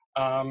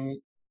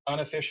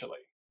unofficially?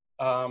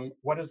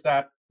 What does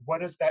that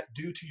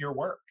do to your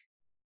work?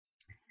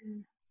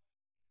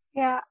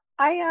 Yeah,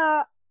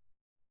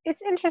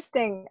 it's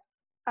interesting.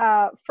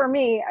 For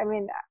me, I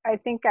mean, I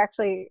think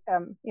actually,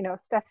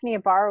 Stephanie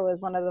Ibarra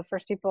was one of the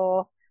first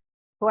people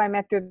who I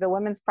met through the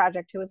Women's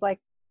Project who was like,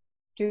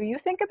 do you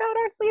think about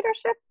arts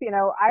leadership?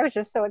 I was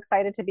just so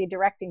excited to be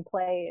directing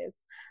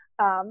plays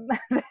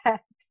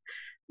that,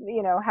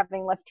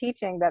 having left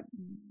teaching, that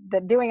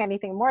doing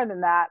anything more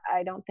than that,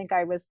 I don't think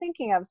I was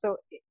thinking of. So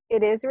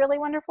it is really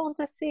wonderful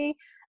to see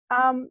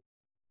some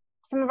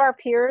of our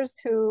peers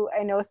who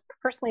I know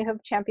personally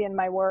have championed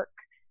my work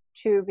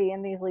to be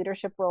in these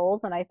leadership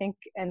roles, and I think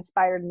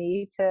inspired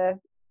me to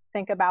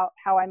think about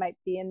how I might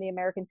be in the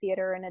American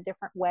theater in a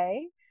different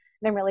way.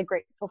 And I'm really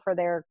grateful for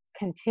their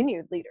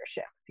continued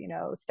leadership.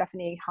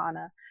 Stephanie,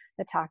 Hannah,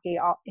 Nataki,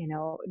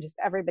 just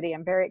everybody.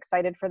 I'm very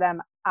excited for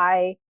them.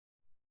 I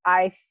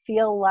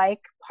feel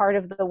like part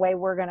of the way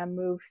we're going to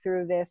move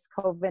through this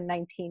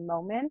COVID-19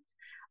 moment,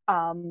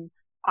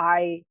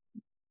 I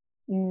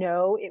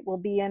know it will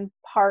be in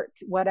part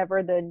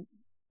whatever the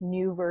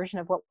new version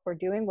of what we're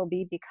doing will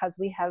be, because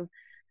we have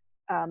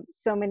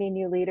so many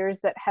new leaders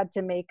that had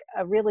to make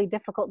a really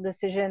difficult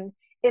decision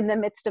in the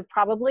midst of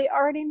probably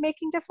already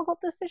making difficult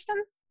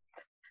decisions.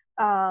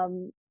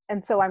 And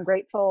so I'm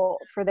grateful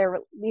for their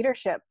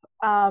leadership.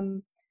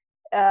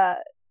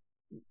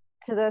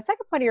 To the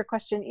second point of your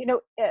question,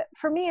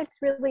 for me, it's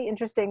really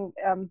interesting.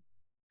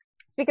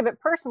 Speak of it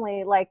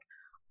personally, like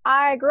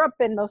I grew up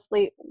in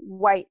mostly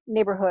white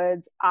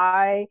neighborhoods.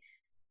 I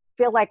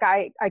feel like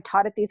I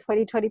taught at these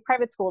hoity-toity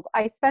private schools.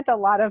 I spent a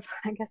lot of,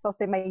 I guess I'll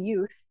say my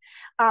youth,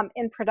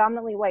 in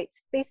predominantly white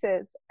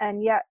spaces.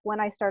 And yet when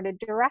I started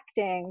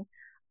directing,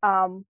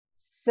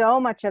 so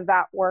much of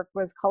that work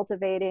was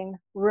cultivating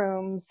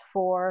rooms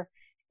for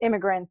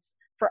immigrants,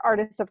 for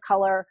artists of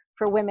color,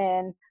 for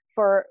women,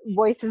 for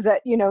voices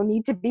that,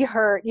 need to be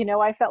heard.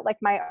 I felt like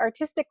my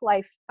artistic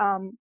life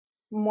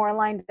more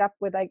lined up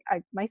with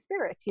my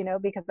spirit,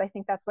 because I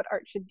think that's what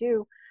art should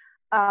do.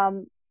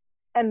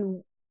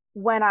 And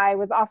when I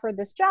was offered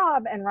this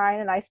job and Ryan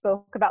and I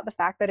spoke about the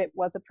fact that it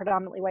was a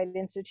predominantly white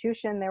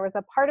institution, there was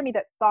a part of me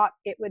that thought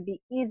it would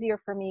be easier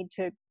for me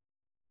to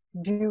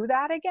do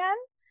that again.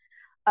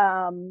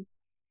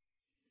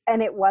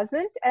 And it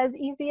wasn't as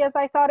easy as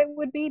I thought it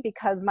would be,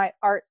 because my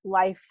art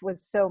life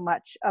was so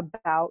much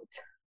about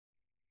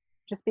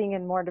just being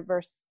in more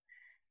diverse,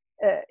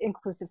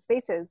 inclusive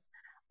spaces.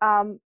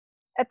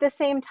 At the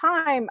same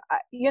time,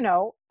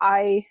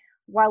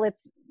 while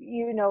it's,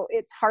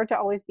 it's hard to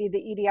always be the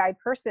EDI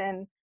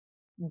person,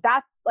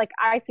 that's like,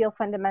 I feel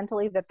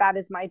fundamentally that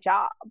is my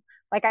job.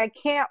 Like I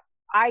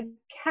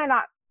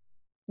cannot,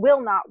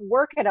 will not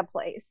work at a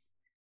place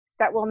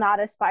that will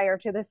not aspire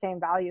to the same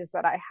values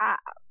that I have.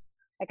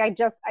 Like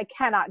I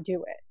cannot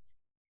do it.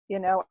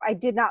 I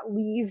did not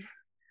leave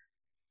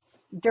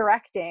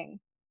directing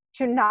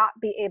to not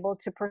be able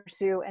to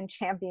pursue and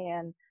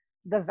champion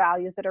the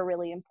values that are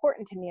really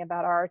important to me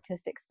about our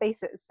artistic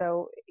spaces.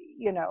 So,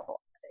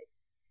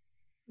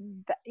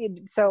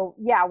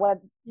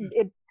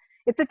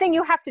 it's a thing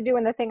you have to do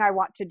and the thing I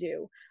want to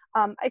do.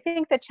 I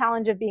think the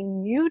challenge of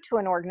being new to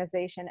an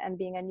organization and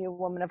being a new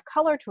woman of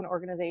color to an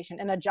organization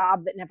and a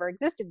job that never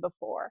existed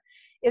before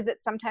is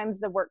that sometimes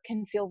the work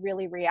can feel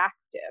really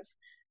reactive,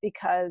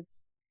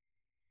 because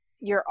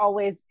you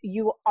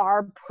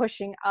are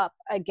pushing up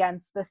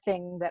against the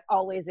thing that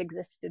always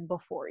existed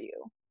before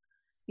you,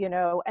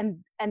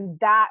 and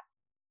that,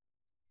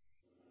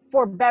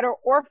 for better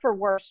or for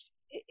worse,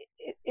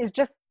 is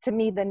just, to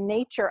me, the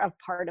nature of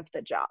part of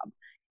the job.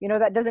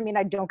 That doesn't mean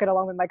I don't get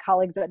along with my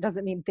colleagues. That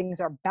doesn't mean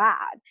things are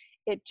bad.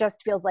 It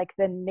just feels like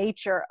the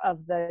nature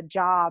of the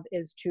job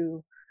is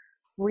to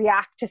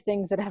react to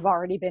things that have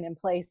already been in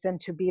place and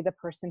to be the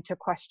person to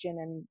question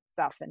and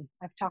stuff. And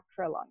I've talked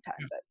for a long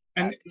time, but.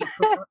 And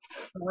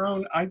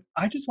Ron,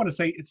 I just want to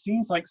say, it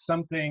seems like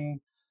something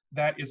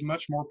that is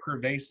much more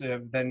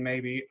pervasive than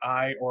maybe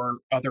I or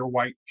other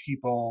white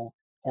people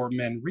or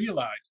men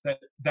realize,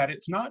 that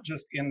it's not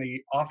just in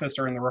the office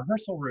or in the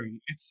rehearsal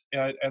room. It's,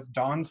 as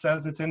Dawn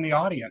says, it's in the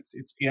audience.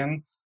 It's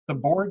in the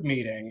board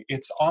meeting.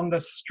 It's on the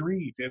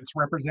street. It's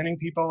representing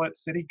people at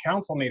city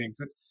council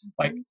meetings.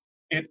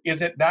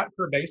 Is it that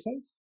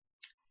pervasive?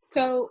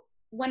 So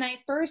when I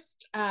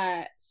first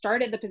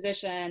started the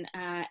position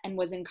and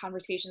was in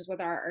conversations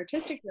with our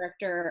artistic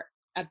director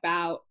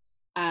about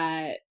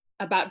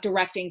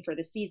directing for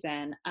the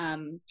season,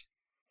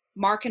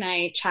 Mark and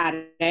I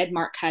chatted.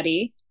 Mark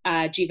Cuddy,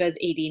 Jiva's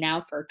AD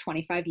now for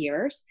 25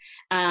 years,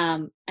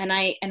 and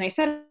I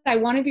said, I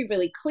want to be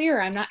really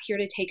clear. I'm not here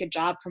to take a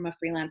job from a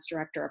freelance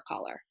director of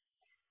color.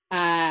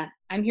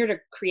 I'm here to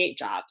create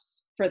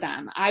jobs for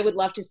them. I would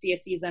love to see a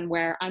season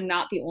where I'm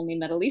not the only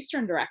Middle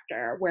Eastern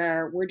director,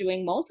 where we're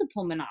doing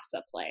multiple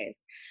Manasa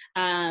plays.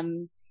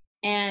 And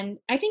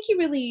I think he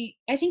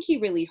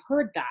really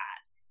heard that.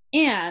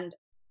 And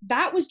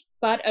that was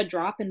but a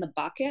drop in the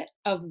bucket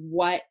of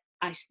what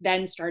I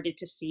then started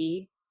to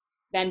see,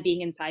 then being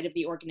inside of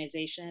the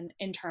organization,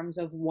 in terms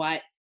of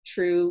what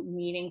true,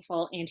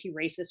 meaningful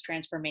anti-racist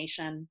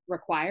transformation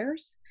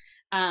requires.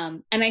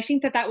 And I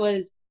think that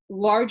was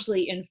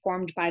largely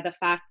informed by the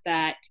fact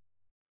that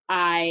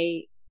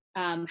I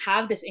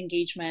have this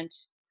engagement,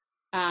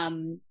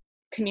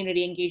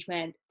 community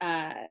engagement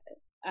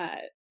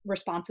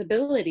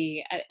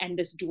responsibility and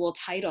this dual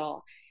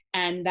title.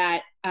 And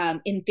that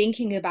in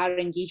thinking about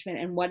engagement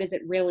and what is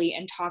it really,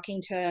 and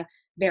talking to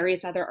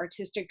various other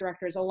artistic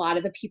directors, a lot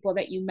of the people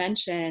that you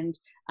mentioned,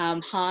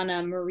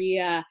 Hannah,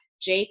 Maria,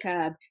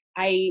 Jacob,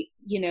 it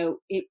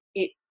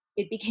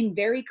became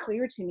very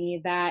clear to me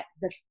that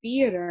the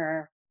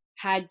theater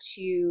had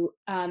to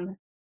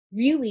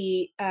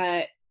really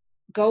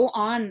go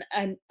on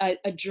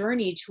a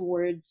journey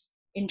towards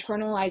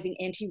internalizing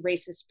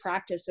anti-racist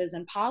practices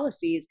and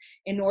policies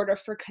in order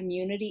for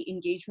community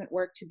engagement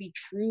work to be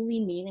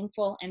truly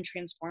meaningful and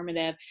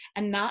transformative,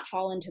 and not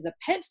fall into the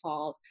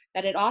pitfalls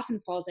that it often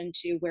falls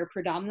into, where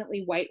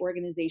predominantly white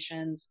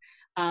organizations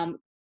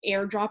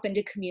airdrop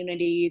into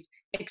communities,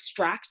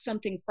 extract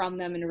something from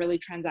them in a really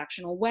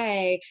transactional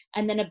way,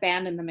 and then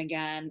abandon them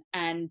again.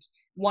 And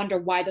wonder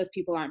why those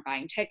people aren't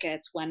buying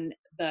tickets when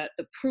the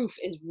proof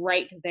is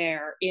right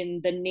there in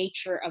the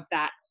nature of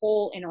that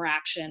whole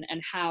interaction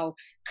and how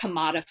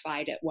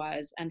commodified it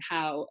was and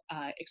how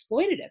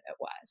exploitative it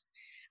was.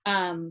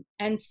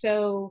 And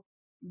so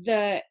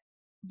the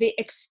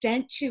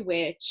extent to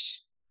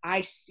which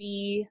I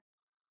see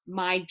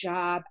my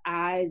job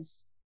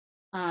as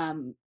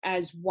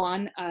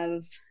one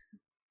of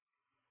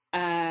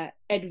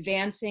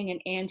advancing an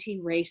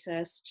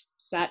anti-racist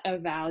set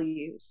of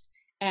values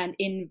and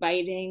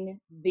inviting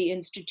the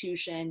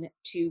institution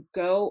to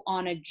go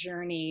on a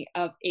journey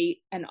of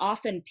an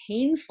often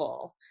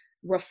painful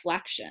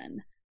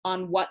reflection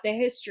on what the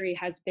history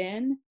has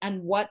been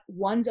and what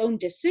one's own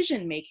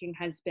decision making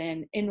has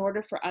been in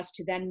order for us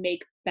to then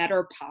make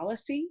better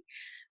policy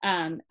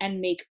and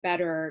make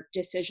better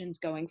decisions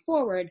going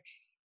forward.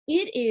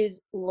 It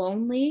is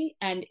lonely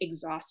and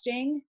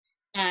exhausting.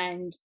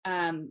 And,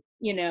 and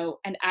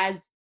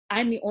as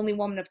I'm the only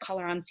woman of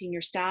color on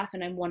senior staff,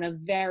 and I'm one of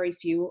very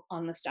few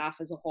on the staff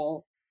as a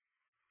whole.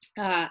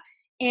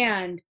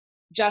 And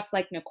just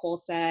like Nicole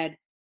said,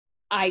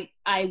 I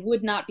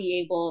would not be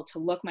able to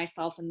look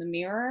myself in the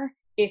mirror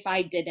if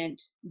I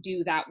didn't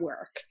do that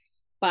work.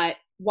 But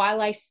while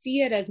I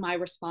see it as my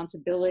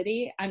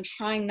responsibility, I'm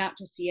trying not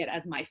to see it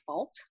as my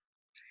fault.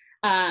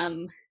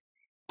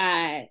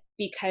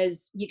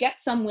 Because you get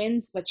some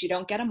wins, but you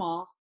don't get them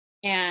all.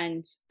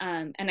 And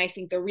I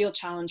think the real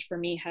challenge for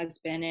me has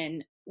been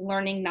in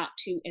learning not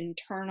to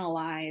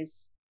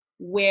internalize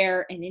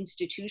where an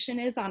institution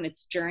is on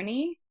its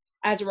journey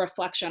as a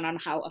reflection on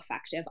how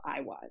effective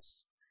I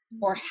was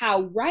or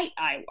how right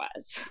I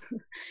was,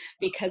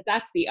 because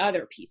that's the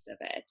other piece of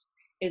it,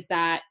 is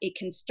that it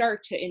can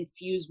start to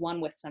infuse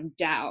one with some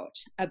doubt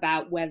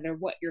about whether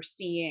what you're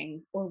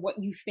seeing or what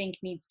you think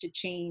needs to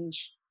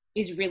change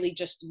is really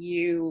just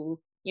you,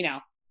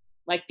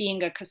 like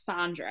being a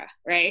Cassandra,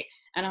 right?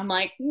 And I'm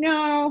like,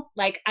 no,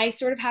 like I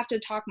sort of have to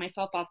talk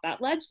myself off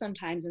that ledge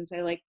sometimes and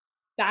say, like,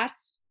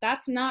 that's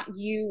not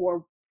you,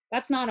 or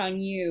that's not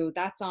on you.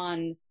 That's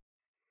on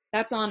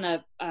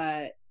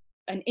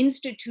an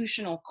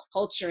institutional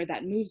culture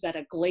that moves at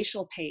a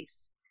glacial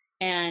pace,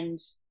 and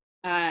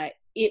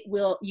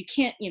you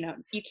can't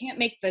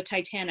make the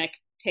Titanic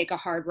take a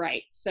hard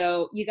right.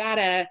 So you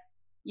gotta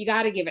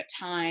give it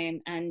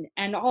time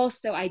and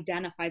also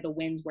identify the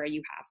wins where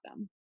you have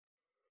them.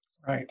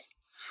 Right.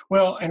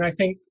 Well, and I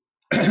think,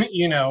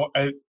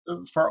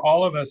 for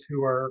all of us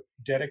who are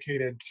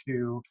dedicated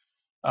to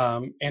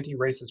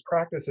anti-racist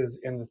practices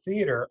in the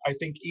theater, I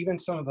think even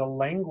some of the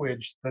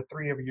language the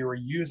three of you are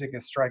using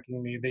is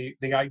striking me.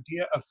 The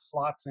idea of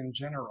slots in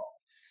general,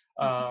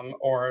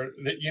 or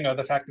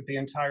the fact that the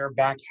entire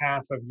back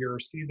half of your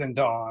season,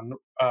 Dawn,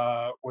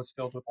 was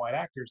filled with white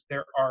actors.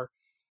 There are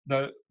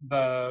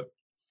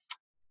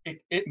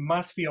it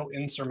must feel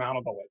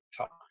insurmountable at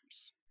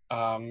times.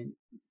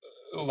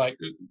 Like,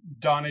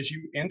 Dawn, as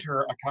you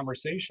enter a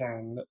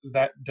conversation,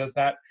 does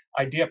that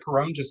idea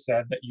Perone just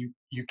said that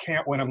you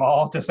can't win them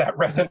all, does that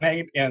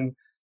resonate in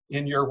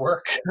your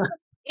work?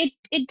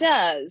 It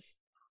does.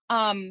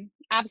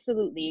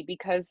 Absolutely,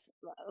 because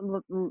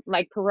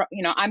like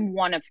Perone, I'm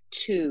one of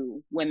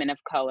two women of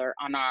color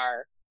on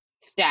our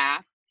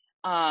staff.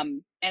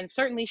 And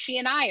certainly she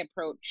and I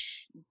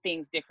approach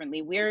things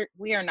differently.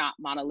 We are not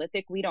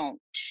monolithic. We don't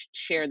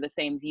share the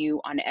same view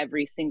on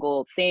every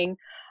single thing.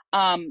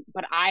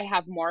 But I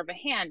have more of a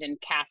hand in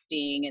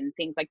casting and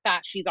things like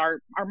that. She's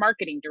our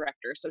marketing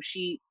director, so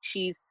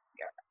she's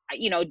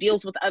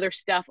deals with other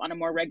stuff on a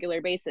more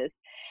regular basis.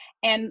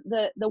 And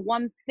the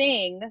one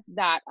thing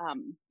that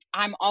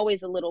I'm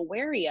always a little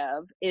wary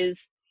of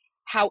is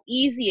how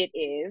easy it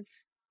is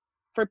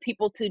for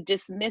people to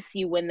dismiss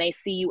you when they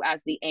see you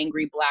as the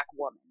angry Black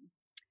woman.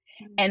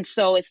 And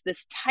so it's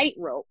this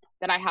tightrope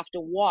that I have to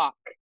walk,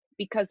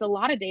 because a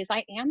lot of days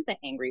I am the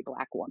angry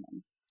Black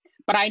woman.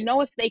 But I know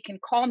if they can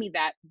call me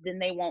that, then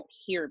they won't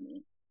hear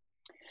me.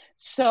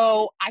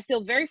 So I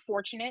feel very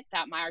fortunate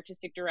that my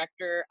artistic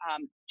director,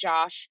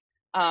 Josh,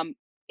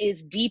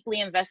 is deeply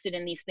invested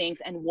in these things,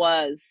 and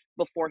was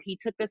before he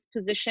took this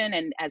position.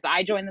 And as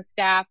I joined the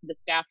staff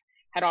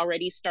had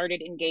already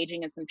started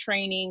engaging in some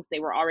trainings. They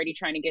were already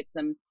trying to get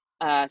some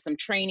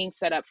training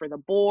set up for the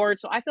board.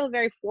 So I feel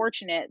very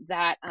fortunate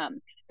that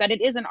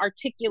it is an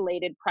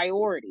articulated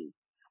priority.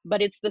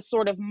 But it's the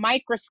sort of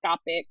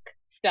microscopic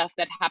stuff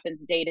that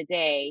happens day to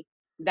day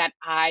that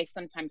I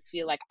sometimes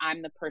feel like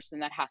I'm the person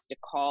that has to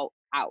call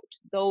out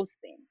those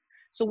things.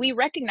 So we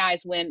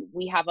recognize when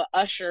we have an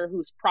usher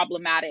who's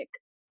problematic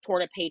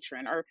toward a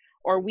patron,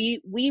 or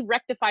we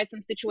rectified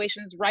some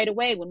situations right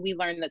away when we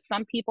learned that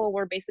some people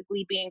were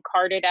basically being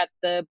carded at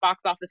the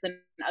box office and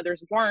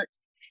others weren't.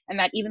 And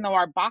that even though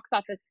our box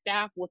office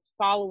staff was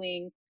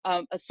following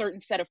a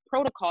certain set of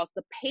protocols,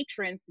 the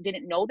patrons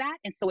didn't know that.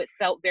 And so it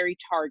felt very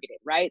targeted,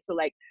 right? So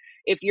like,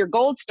 if you're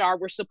Gold Star,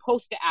 we're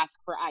supposed to ask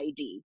for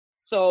ID.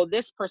 So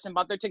this person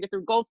bought their ticket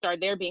through Gold Star,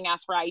 they're being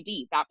asked for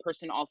ID. That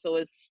person also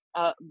is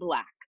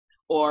Black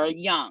or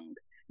young.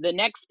 The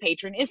next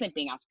patron isn't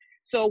being asked.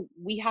 So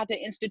we had to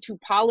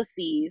institute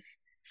policies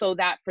so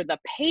that for the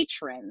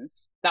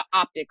patrons, the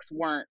optics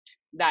weren't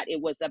that it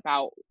was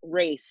about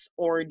race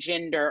or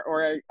gender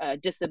or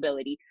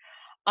disability.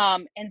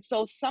 And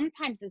so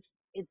sometimes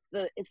it's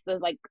the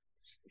like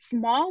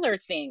smaller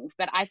things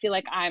that I feel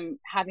like I'm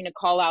having to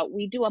call out.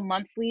 We do a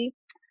monthly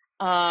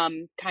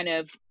kind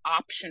of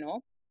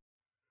optional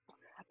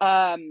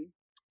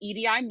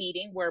EDI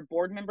meeting where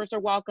board members are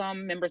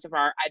welcome, members of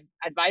our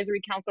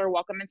advisory council are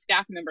welcome, and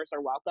staff members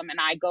are welcome. And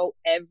I go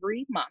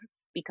every month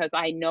because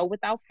I know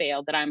without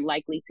fail that I'm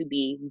likely to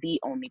be the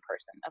only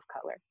person of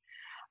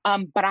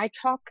color. But I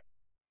talk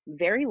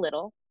very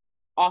little,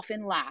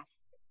 often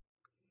last,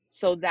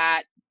 so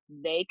that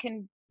they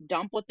can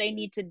dump what they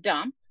need to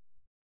dump,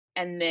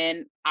 and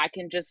then I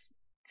can just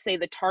say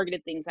the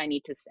targeted things I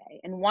need to say.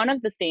 And one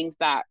of the things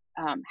that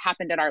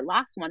happened at our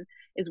last one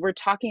is we're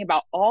talking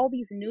about all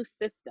these new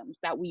systems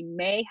that we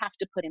may have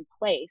to put in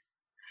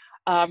place,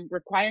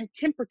 requiring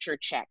temperature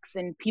checks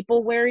and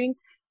people wearing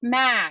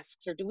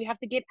masks, or do we have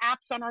to get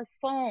apps on our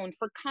phone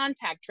for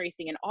contact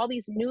tracing and all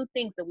these new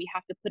things that we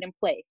have to put in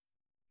place,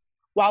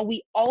 while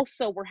we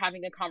also were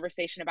having a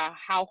conversation about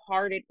how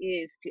hard it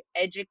is to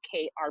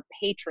educate our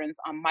patrons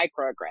on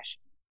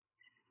microaggressions.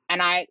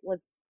 And I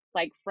was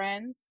like,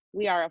 friends,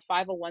 we are a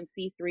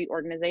 501c3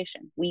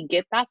 organization. We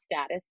get that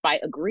status by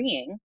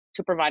agreeing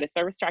to provide a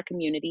service to our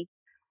community.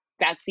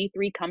 That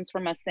C3 comes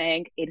from us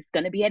saying it's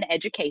going to be an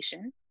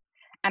education.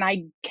 And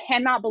I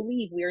cannot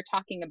believe we are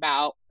talking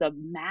about the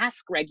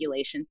mask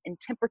regulations and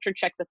temperature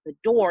checks at the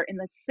door in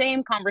the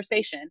same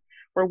conversation,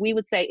 where we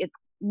would say it's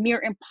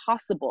near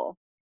impossible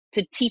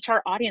to teach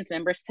our audience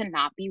members to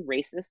not be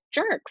racist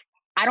jerks.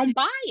 I don't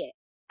buy it.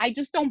 I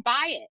just don't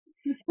buy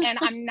it. And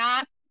I'm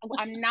not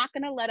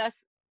going to let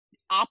us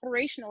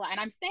operationalize, and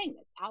I'm saying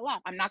this out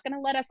loud, I'm not going to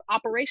let us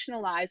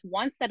operationalize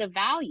one set of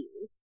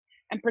values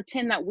and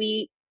pretend that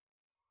we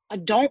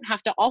don't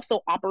have to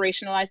also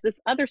operationalize this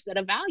other set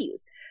of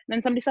values. And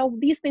then somebody said, well,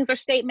 these things are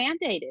state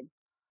mandated.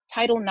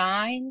 Title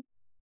IX,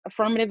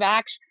 affirmative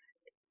action,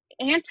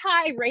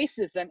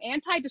 anti-racism,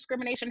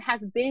 anti-discrimination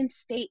has been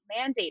state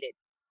mandated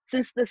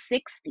since the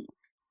 60s.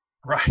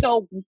 Right.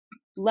 So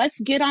let's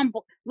get on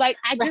board. Like,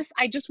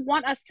 I just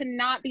want us to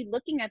not be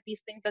looking at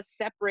these things as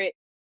separate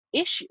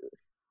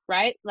issues,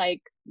 right?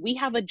 Like, we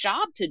have a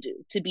job to do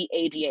to be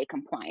ADA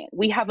compliant.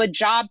 We have a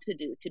job to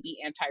do to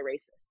be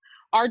anti-racist.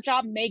 Our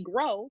job may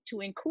grow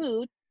to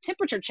include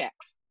temperature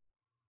checks.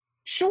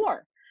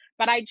 Sure.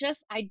 But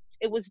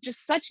it was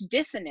just such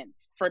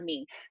dissonance for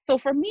me. So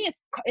for me,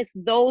 it's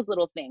those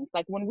little things.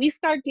 Like, when we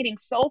start getting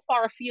so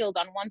far afield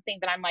on one thing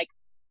that I'm like,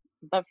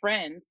 but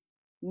friends,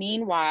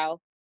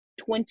 meanwhile,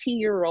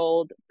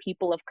 20-year-old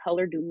people of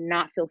color do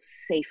not feel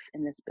safe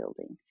in this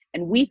building.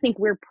 And we think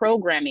we're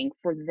programming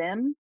for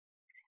them,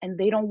 and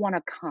they don't want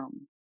to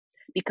come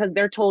because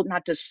they're told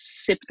not to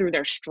sip through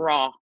their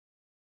straw,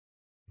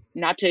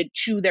 not to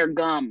chew their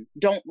gum,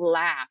 don't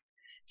laugh.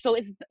 So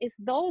it's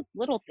those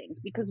little things,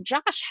 because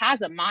Josh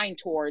has a mind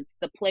towards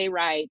the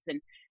playwrights,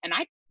 and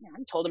I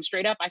told him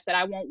straight up, I said,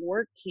 I won't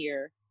work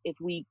here if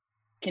we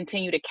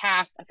continue to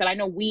cast. I said, I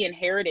know we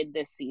inherited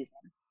this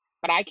season,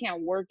 but I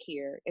can't work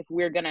here if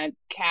we're gonna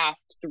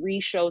cast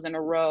 3 shows in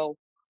a row,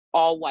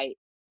 all white.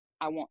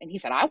 I won't. And he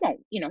said, I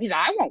won't, he said,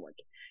 I won't work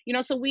it.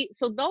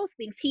 So those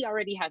things he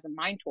already has a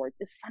mind towards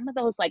is some of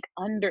those like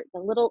the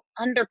little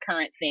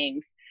undercurrent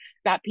things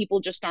that people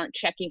just aren't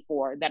checking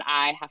for, that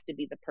I have to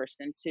be the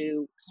person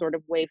to sort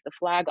of wave the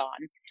flag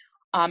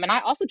on. And I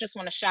also just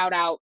want to shout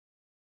out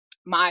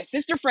my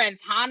sister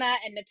friends, Hannah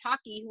and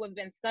Nataki, who have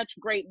been such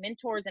great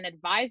mentors and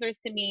advisors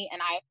to me. And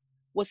I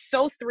was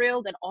so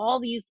thrilled at all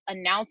these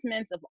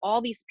announcements of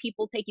all these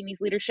people taking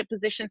these leadership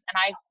positions. And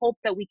I hope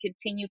that we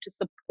continue to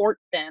support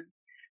them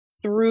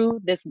through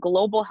this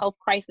global health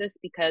crisis,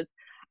 because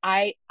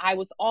I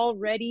was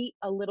already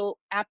a little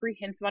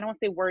apprehensive. I don't want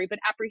to say worried, but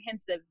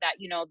apprehensive that,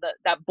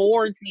 that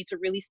boards need to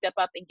really step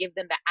up and give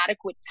them the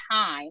adequate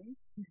time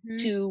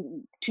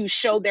to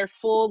show their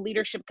full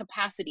leadership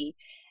capacity.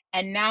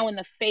 And now, in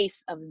the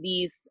face of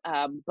these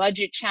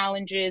budget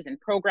challenges and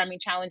programming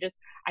challenges,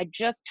 I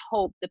just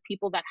hope the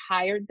people that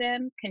hired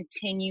them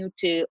continue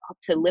to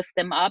lift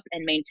them up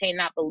and maintain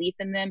that belief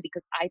in them,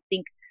 because I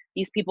think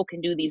these people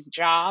can do these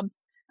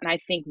jobs. And I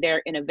think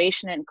their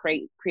innovation and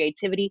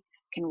creativity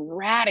can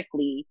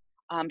radically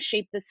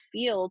shape this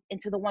field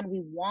into the one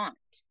we want,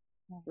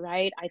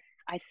 right?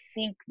 I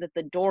think that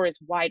the door is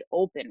wide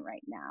open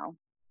right now.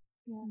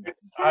 Yeah.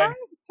 Can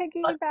I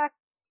piggyback?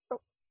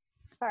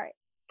 Sorry.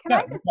 Can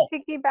I just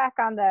piggyback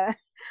on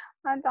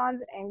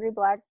Dawn's angry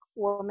Black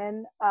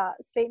woman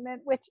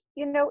statement, which,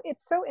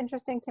 it's so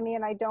interesting to me,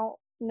 and I don't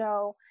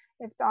know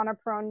if Dawn or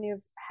Perone,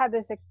 you've had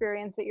this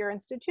experience at your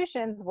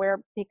institutions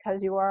where,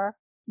 because you are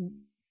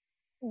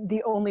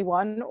the only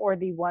one or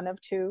the one of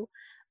two,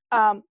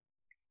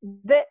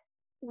 that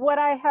what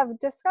I have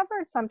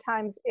discovered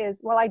sometimes is,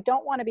 while I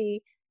don't want to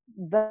be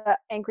the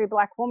angry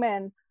Black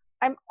woman,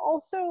 I'm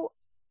also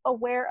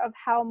aware of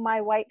how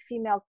my white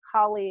female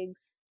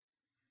colleagues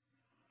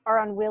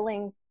are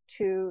unwilling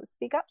to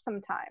speak up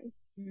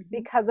sometimes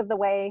because of the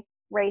way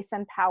race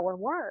and power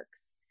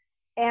works.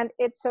 And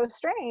it's so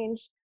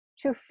strange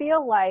to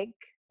feel like,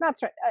 not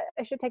strange,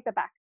 I should take that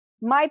back.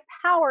 My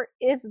power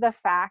is the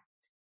fact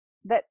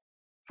that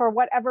for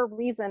whatever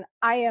reason,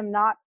 I am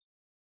not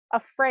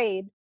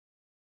afraid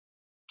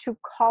to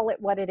call it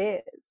what it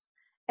is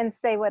and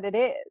say what it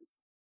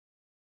is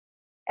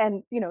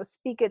and, you know,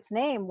 speak its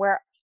name,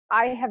 where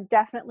I have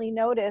definitely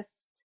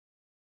noticed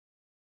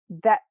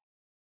that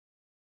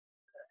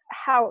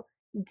how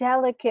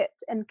delicate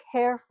and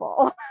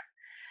careful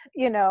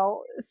you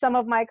know some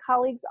of my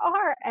colleagues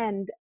are,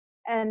 and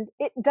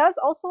it does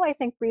also, I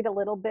think, breed a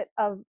little bit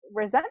of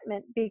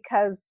resentment,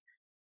 because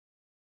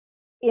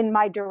in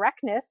my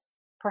directness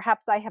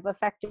perhaps I have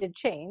affected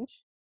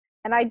change,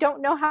 and I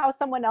don't know how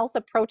someone else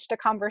approached a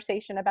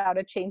conversation about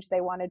a change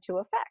they wanted to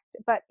affect.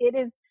 But it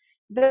is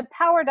the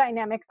power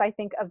dynamics, I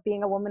think, of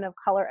being a woman of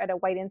color at a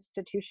white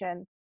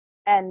institution,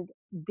 and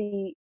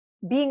the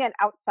being an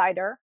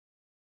outsider,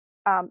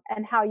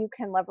 and how you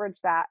can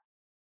leverage that,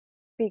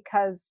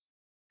 because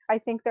I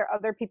think there are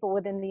other people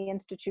within the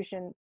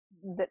institution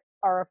that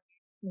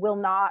will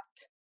not,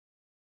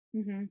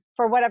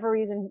 for whatever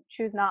reason,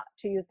 choose not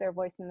to use their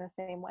voice in the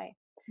same way.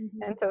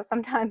 And so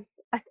sometimes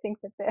I think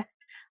that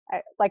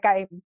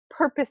I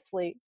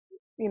purposefully,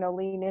 you know,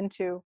 lean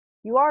into,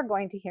 you are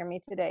going to hear me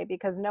today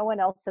because no one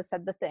else has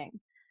said the thing.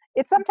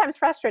 It's sometimes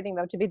frustrating,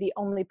 though, to be the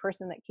only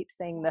person that keeps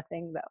saying the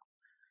thing, though.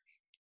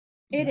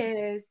 It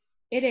is.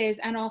 It is.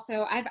 And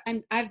also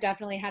I've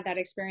definitely had that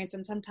experience,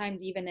 and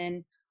sometimes even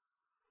in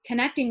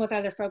connecting with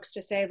other folks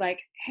to say,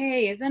 like,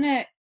 hey, isn't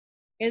it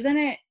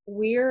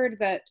weird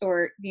that,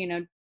 or, you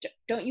know,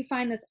 don't you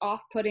find this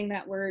off-putting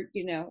that we're,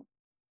 you know,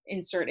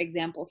 insert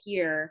example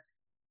here.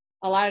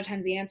 A lot of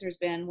times the answer has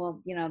been,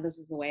 well, you know, this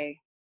is the way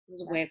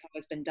it's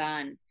always been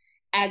done.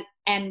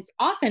 And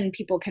often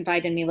people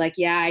confide in me like,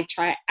 yeah,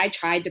 I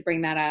tried to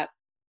bring that up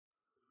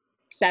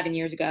 7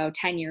 years ago,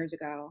 10 years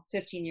ago,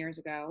 15 years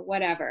ago,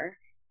 whatever.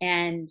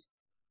 And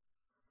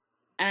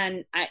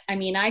I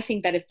mean, I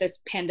think that if this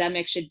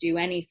pandemic should do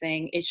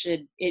anything, it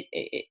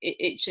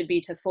should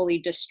be to fully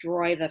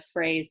destroy the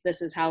phrase,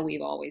 this is how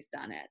we've always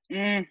done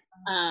it.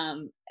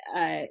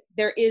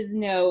 There is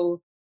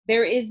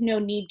no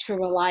need to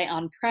rely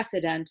on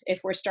precedent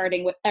if we're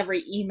starting with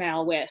every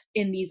email with,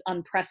 in these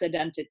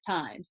unprecedented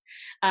times.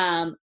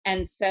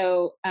 And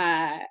so,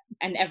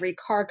 and every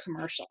car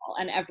commercial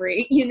and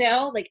every, you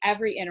know, like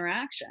every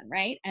interaction,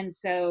 right? And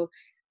so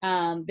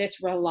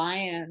this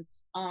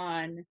reliance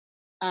on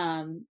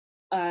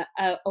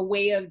a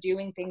way of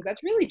doing things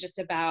that's really just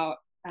about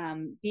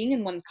being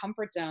in one's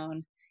comfort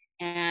zone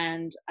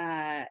and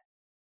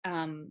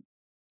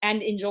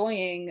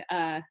enjoying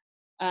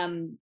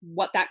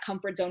what that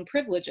comfort zone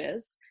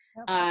privileges.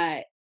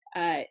 There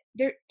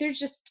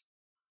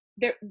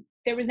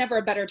was never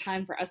a better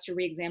time for us to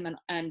reexamine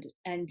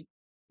and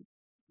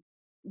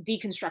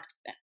deconstruct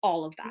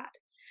all of that.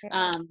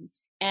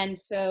 And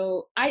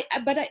so I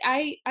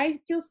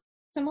feel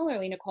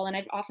similarly, Nicole, and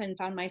I've often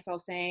found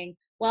myself saying,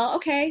 well,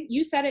 okay,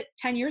 you said it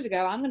 10 years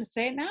ago, I'm going to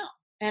say it now.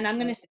 And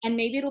and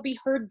maybe it'll be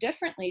heard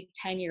differently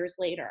 10 years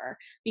later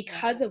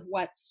because of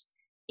what's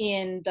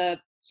in the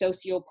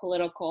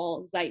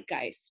socio-political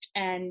zeitgeist.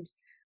 And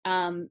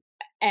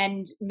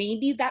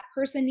maybe that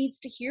person needs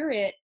to hear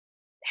it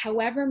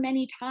however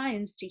many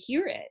times to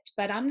hear it,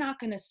 but I'm not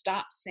going to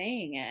stop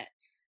saying it.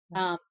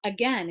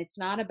 Again, it's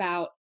not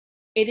about,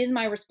 it is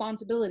my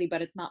responsibility,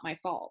 but it's not my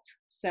fault.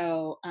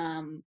 So,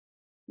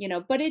 you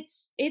know, but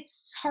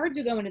it's hard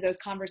to go into those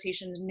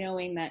conversations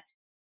knowing that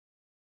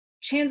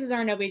chances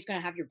are nobody's going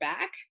to have your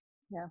back.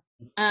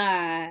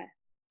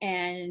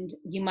 And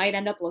you might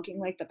end up looking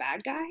like the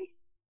bad guy.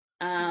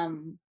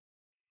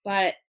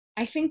 But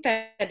I think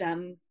that,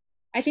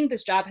 I think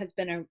this job has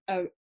been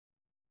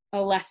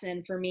a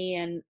lesson for me,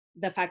 and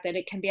the fact that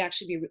it can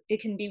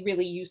be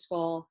really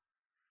useful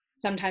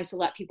sometimes to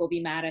let people be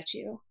mad at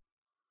you.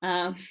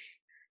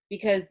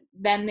 Because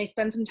then they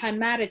spend some time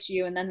mad at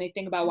you, and then they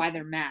think about why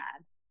they're mad.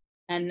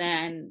 And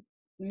then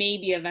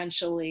maybe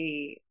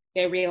eventually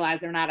they realize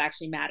they're not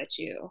actually mad at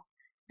you.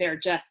 They're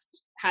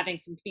just having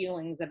some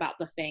feelings about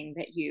the thing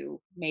that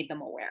you made them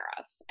aware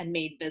of and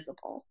made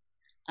visible.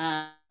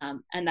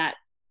 And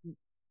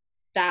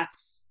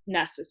that's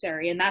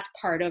necessary. And that's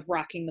part of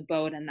rocking the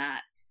boat in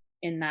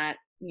that,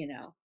 you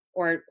know,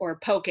 or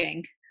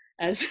poking,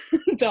 as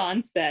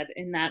Dawn said,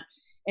 in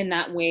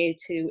that way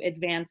to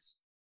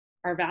advance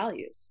our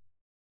values.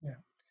 Yeah.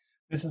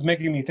 This is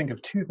making me think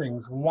of two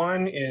things.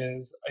 One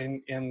is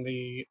in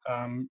the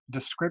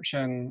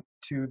description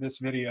to this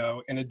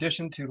video, in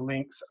addition to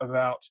links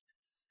about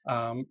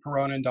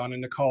Perona and Dawn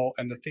and Nicole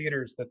and the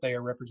theaters that they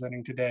are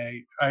representing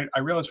today, I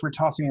realize we're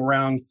tossing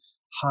around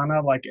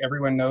Hana like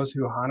everyone knows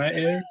who Hana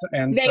is.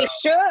 And they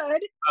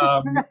should.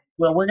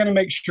 Well, we're going to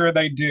make sure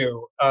they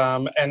do.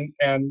 And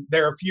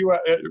there are a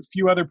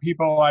few other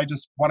people I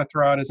just want to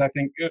throw out, as I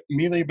think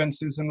Mealy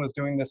Bensusan was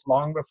doing this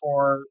long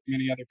before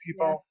many other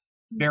people. Yeah.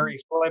 Barry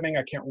Fleming,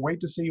 I can't wait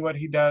to see what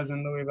he does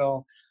in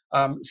Louisville.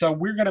 So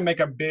we're going to make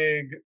a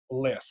big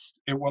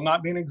list. It will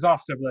not be an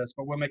exhaustive list,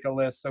 but we'll make a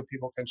list so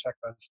people can check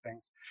those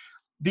things.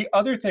 The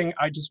other thing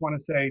I just want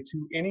to say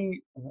to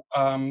any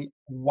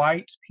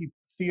white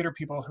theater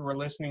people who are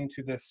listening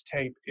to this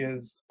tape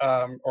is,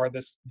 or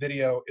this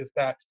video, is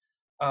that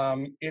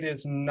it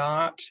is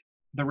not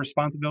the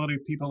responsibility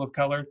of people of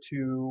color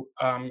to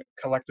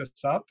collect us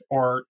up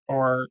or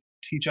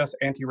teach us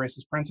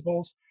anti-racist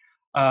principles.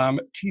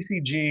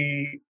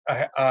 TCG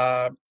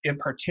in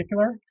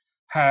particular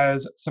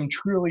has some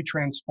truly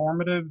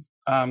transformative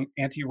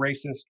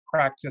anti-racist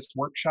practice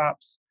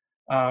workshops.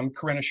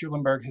 Corinna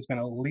Schulenberg has been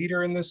a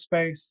leader in this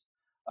space.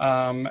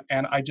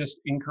 And I just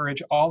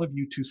encourage all of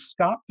you to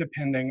stop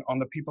depending on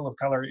the people of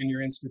color in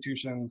your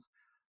institutions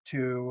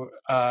to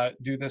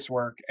do this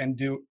work, and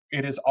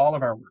it is all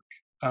of our work,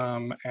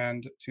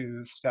 and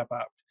to step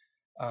up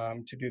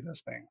to do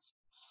those things.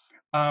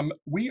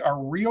 We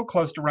are real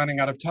close to running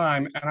out of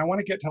time, and I want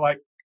to get to like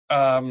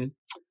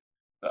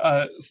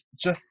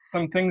just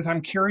some things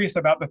I'm curious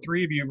about the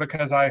three of you,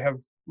 because I have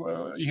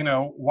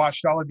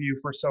watched all of you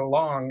for so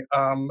long.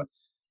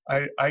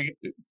 I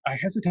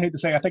hesitate to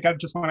say I think I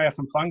just want to ask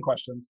some fun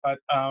questions, but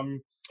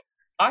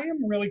I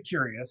am really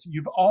curious.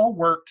 You've all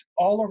worked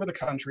all over the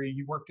country.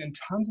 You've worked in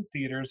tons of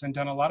theaters and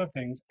done a lot of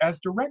things as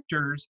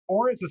directors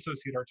or as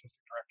associate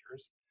artistic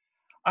directors.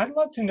 I'd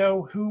love to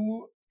know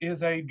who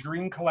is a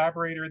dream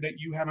collaborator that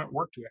you haven't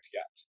worked with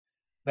yet,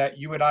 that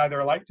you would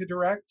either like to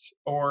direct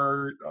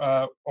or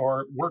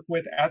work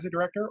with as a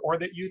director, or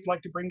that you'd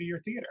like to bring to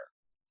your theater.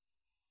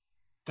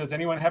 Does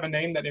anyone have a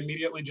name that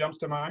immediately jumps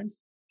to mind?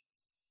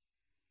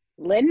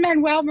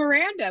 Lin-Manuel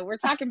Miranda. We're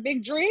talking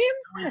big dreams.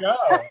 Here we go.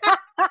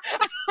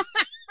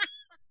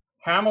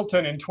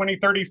 Hamilton in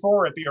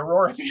 2034 at the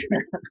Aurora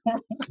Theater.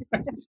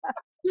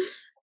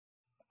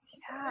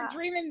 We're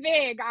dreaming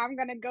big. I'm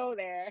gonna go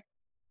there.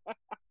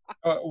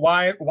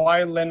 Why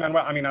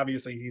Lin-Manuel? I mean,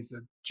 obviously he's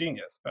a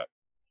genius, but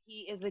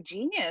he is a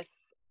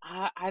genius.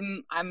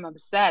 I'm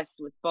obsessed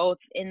with both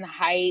In the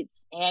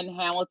Heights and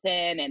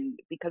Hamilton, and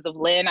because of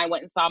Lin, I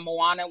went and saw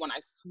Moana when I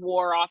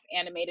swore off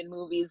animated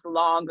movies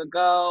long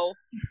ago.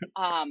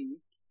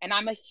 And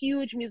I'm a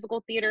huge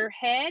musical theater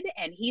head,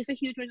 and he's a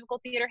huge musical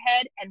theater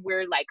head, and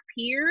we're like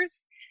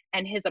peers.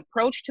 And his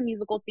approach to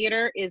musical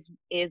theater is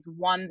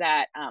one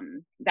that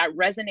that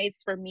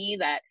resonates for me.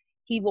 That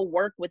he will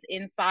work with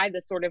inside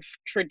the sort of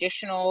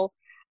traditional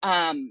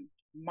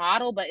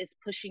model, but is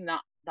pushing the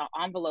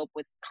envelope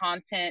with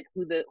content,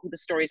 who the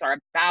stories are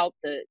about,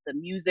 the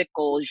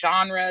musical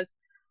genres.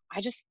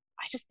 I just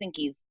think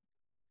he's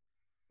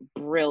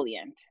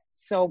brilliant,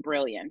 so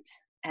brilliant.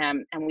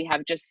 And we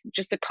have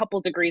just a couple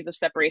degrees of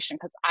separation,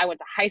 because I went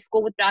to high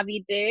school with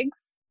Daveed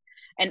Diggs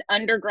and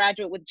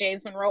undergraduate with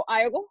James Monroe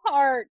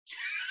Iglehart.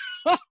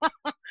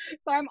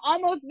 So I'm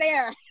almost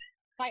there.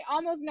 I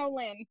almost know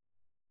Lin.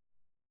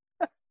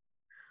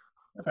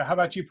 How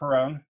about you,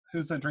 Perone?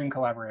 Who's a dream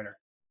collaborator?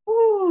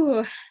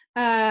 Ooh,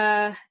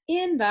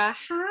 in the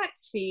hot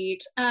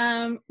seat.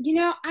 I've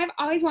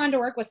always wanted to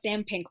work with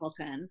Sam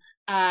Pinkleton.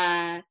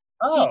 That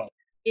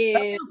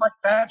feels like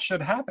that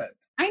should happen.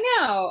 I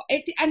know.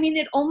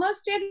 It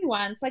almost did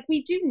once. Like,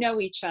 we do know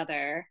each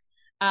other.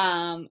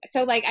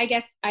 So like, I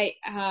guess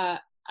I'm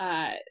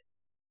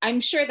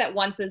sure that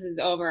once this is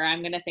over,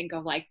 I'm going to think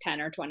of like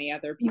 10 or 20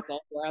 other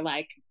people who are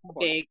like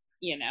big,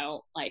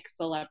 like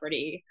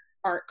celebrity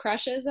art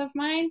crushes of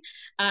mine.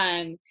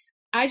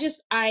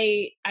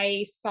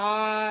 I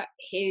saw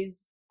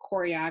his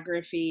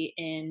choreography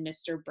in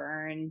Mr.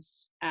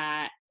 Burns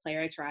at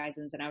Playwrights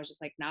Horizons, and I was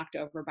just like knocked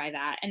over by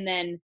that. And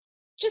then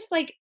just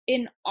like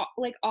in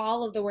like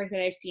all of the work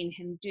that I've seen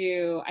him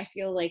do, I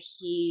feel like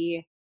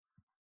he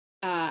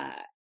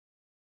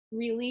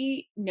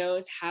really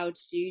knows how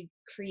to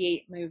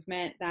create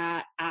movement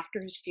that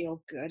actors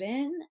feel good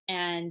in,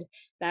 and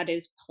that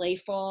is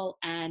playful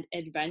and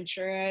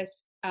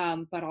adventurous,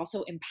 but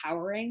also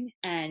empowering.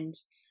 And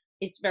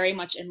it's very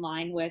much in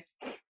line with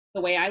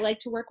the way I like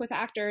to work with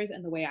actors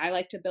and the way I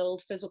like to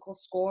build physical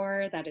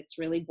score, that it's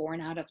really born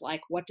out of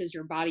like, what does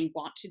your body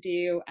want to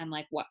do, and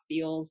like what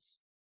feels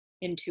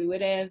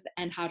intuitive,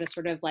 and how to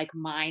sort of like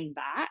mine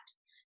that.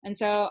 And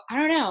so I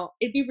don't know,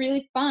 it'd be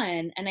really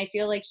fun, and I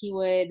feel like he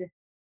would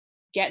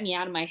get me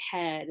out of my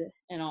head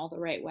in all the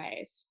right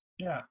ways.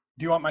 Yeah.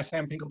 Do you want my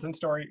Sam Pinkleton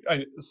story?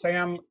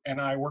 Sam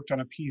and I worked on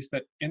a piece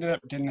that ended up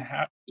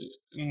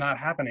not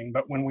happening,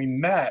 but when we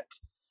met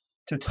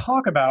to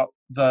talk about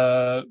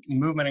the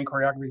movement and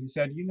choreography, he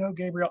said,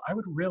 Gabriel, I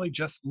would really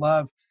just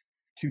love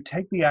to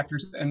take the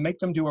actors and make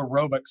them do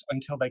aerobics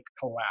until they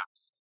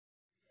collapse.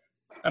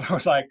 And I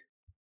was like,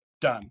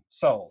 done,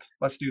 sold.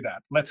 Let's do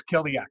that. Let's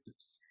kill the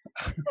actors.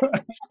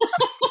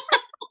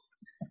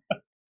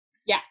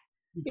 Yeah.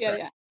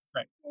 Yeah.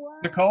 Right. Wow.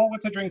 Nicole,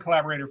 what's a dream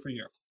collaborator for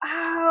you?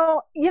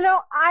 Oh,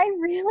 I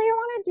really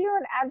want to do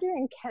an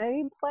Adrienne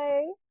Kennedy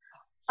play.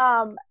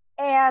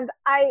 And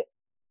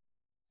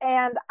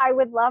I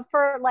would love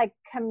for like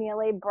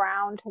Camille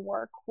Brown to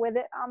work with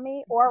it on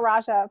me, or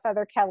Raja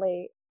Feather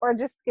Kelly, or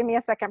just give me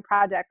a second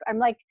project. I'm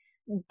like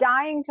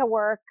dying to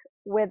work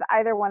with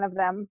either one of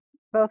them,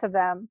 both of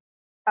them,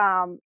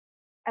 and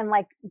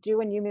like do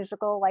a new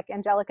musical like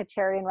Angelica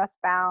Cherry and Russ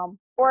Baum,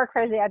 or a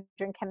crazy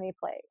Adrienne Kennedy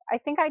play. I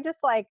think I just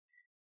like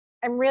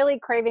I'm really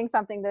craving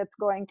something that's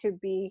going to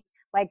be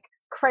like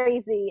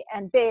crazy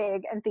and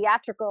big and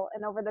theatrical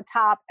and over the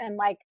top, and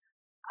like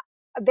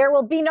there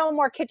will be no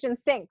more kitchen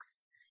sinks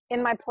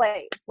in my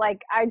plays.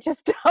 Like I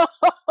just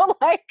don't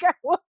like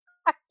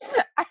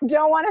I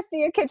don't want to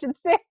see a kitchen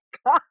sink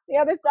on the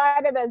other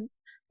side of this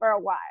for a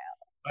while.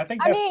 I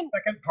think I that's mean,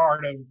 the second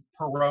part of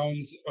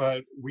Perron's.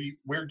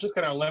 We're just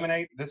going to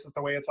eliminate. This is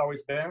the way it's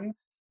always been.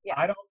 yeah.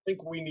 I don't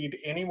think we need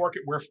any more.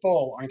 We're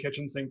full on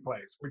kitchen sink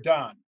plays. We're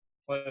done.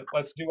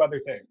 Let's do other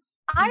things.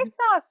 I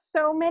saw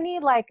so many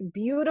like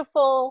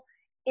beautiful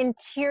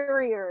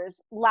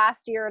interiors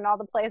last year in all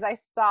the plays I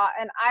saw,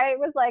 and I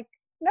was like,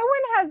 no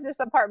one has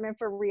this apartment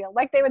for real.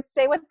 Like they would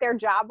say what their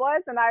job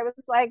was, and I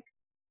was like,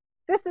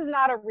 this is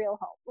not a real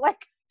home.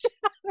 Like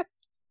that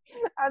was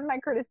my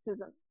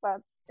criticism. But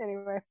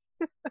anyway.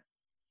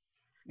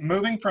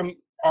 Moving from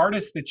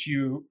artists that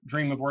you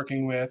dream of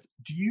working with,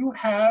 do you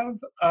have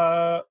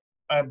a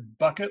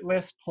bucket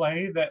list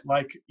play that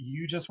like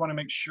you just want to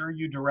make sure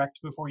you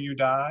direct before you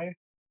die?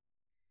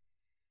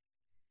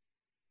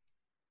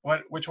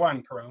 Which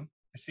one, Perron?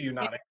 I see you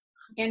nodding.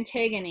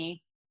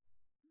 Antigone.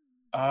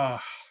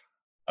 It's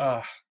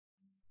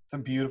a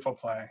beautiful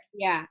play.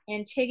 Yeah,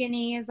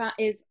 Antigone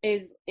is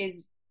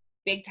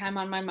big time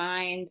on my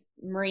mind.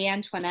 Marie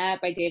Antoinette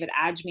by David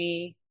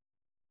Adjmi.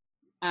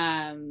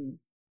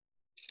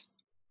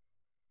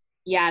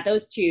 Yeah,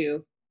 those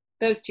two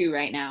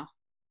right now.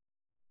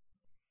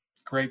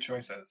 Great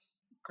choices.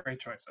 Great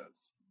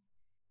choices.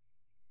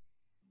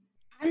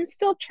 I'm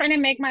still trying to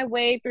make my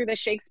way through the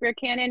Shakespeare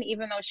canon,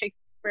 even though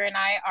Shakespeare and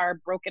I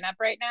are broken up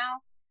right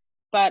now.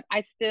 But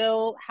I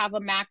still have a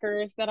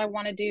Mackers that I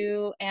want to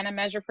do and a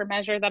Measure for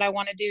Measure that I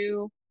want to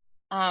do.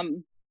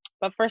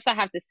 But first I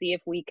have to see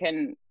if we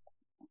can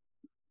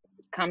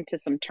come to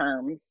some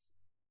terms.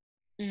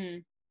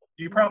 You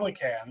probably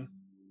can.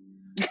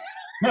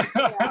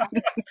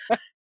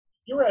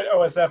 You were at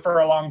OSF for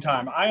a long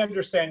time. I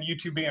understand you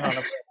two being on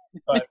a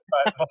break, but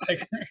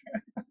like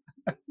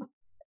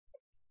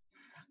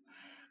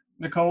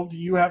Nicole, do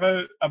you have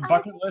a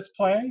bucket list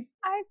play?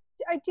 I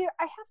do.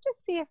 I have to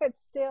see if it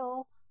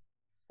still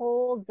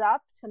holds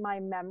up to my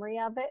memory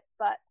of it,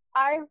 but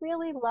I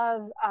really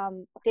love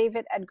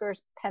David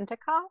Edgar's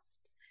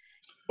Pentecost.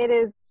 It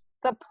is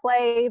the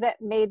play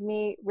that made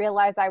me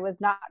realize I was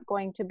not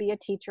going to be a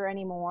teacher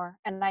anymore,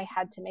 and I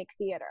had to make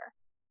theater.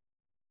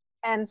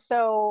 And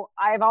so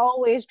I've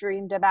always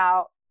dreamed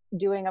about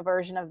doing a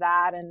version of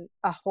that and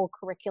a whole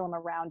curriculum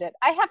around it.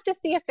 I have to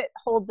see if it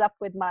holds up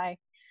with my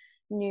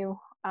new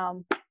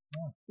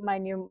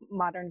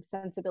modern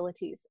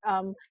sensibilities.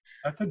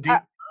 That's a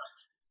deep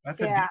deep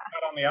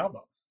cut on the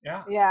album.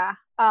 Yeah. Yeah.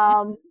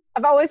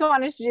 I've always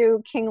wanted to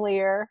do King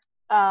Lear.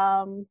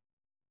 And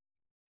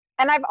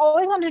I've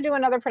always wanted to do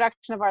another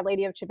production of Our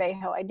Lady of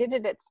Chevejo. I did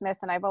it at Smith,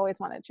 and I've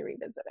always wanted to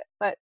revisit it.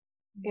 But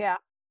yeah.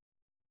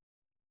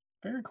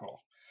 Very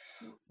cool.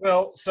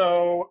 Well,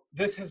 so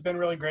this has been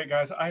really great,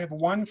 guys. I have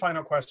one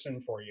final question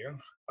for you.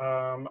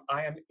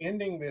 I am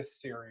ending this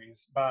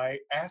series by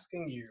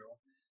asking you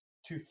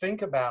to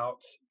think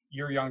about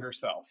your younger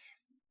self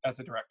as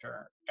a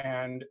director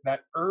and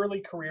that early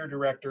career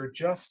director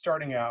just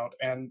starting out.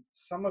 And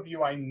some of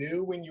you I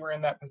knew when you were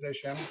in that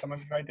position, some of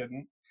you I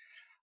didn't.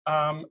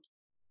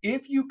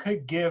 If you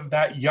could give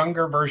that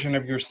younger version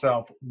of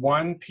yourself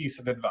one piece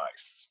of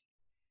advice,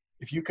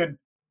 if you could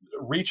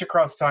reach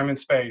across time and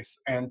space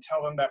and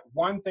tell them that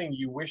one thing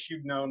you wish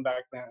you'd known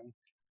back then,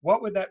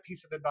 what would that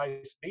piece of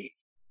advice be?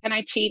 Can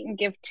I cheat and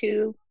give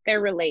two?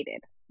 They're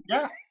related.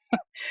 Yeah.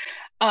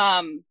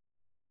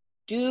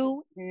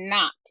 Do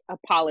not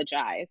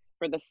apologize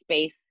for the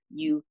space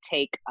you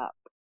take up,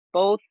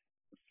 both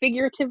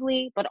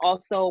figuratively, but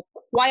also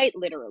quite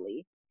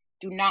literally.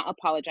 Do not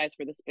apologize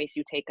for the space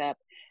you take up.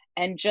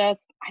 And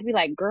just, I'd be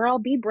like, girl,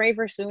 be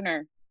braver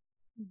sooner.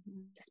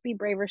 Just be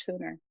braver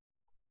sooner.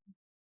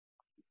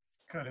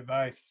 Good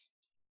advice.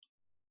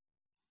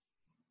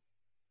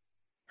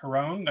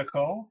 Perron,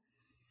 Nicole?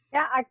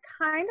 Yeah, I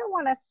kind of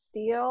want to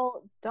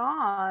steal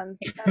Dawn's.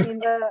 I mean,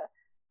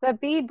 the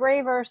be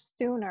braver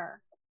sooner.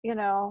 You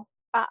know,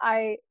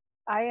 I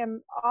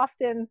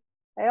often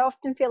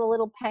feel a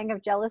little pang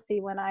of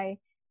jealousy when I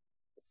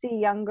see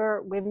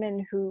younger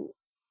women who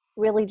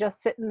really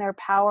just sit in their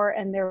power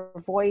and their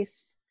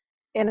voice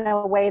in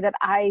a way that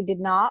I did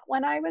not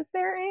when I was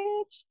their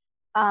age.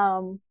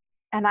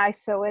 And I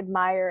so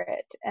admire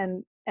it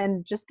and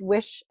just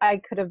wish I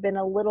could have been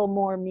a little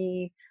more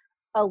me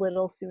a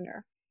little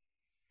sooner.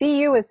 Be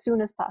you as soon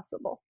as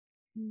possible.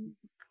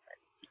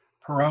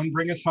 Perron,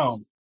 bring us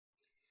home.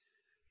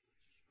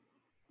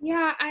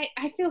 Yeah,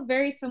 I feel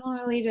very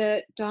similarly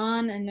to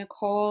Dawn and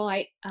Nicole.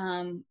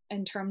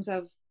 In terms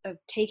of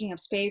taking up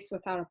space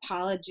without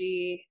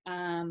apology.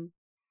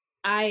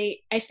 I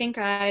think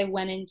I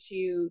went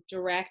into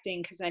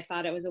directing because I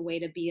thought it was a way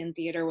to be in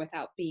theater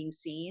without being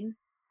seen,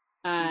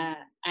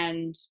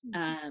 and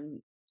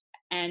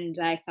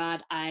I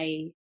thought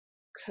I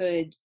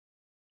could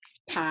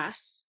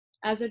pass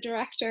as a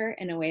director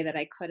in a way that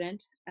I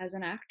couldn't as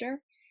an actor,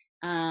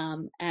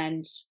 and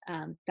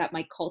that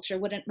my culture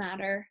wouldn't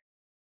matter.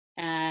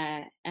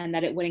 and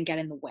that it wouldn't get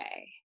in the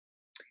way.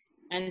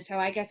 And so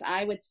I guess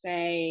I would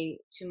say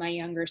to my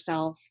younger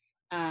self,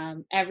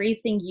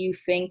 everything you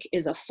think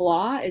is a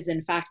flaw is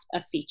in fact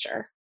a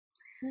feature.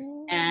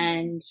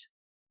 And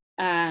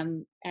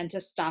to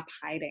stop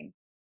hiding.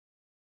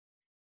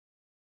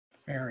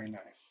 Very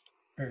nice.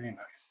 Very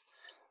nice.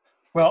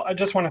 Well, I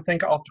just want to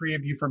thank all three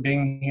of you for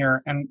being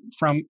here. And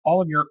from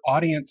all of your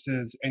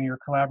audiences and your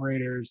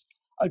collaborators,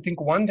 I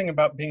think one thing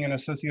about being an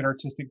associate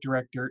artistic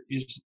director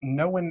is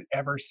no one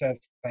ever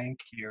says thank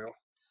you.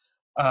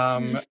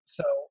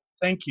 So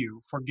thank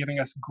you for giving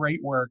us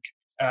great work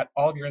at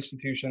all of your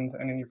institutions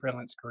and in your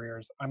freelance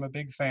careers. I'm a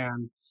big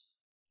fan.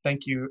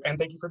 Thank you. And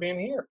thank you for being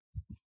here.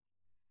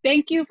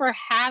 Thank you for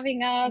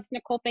having us,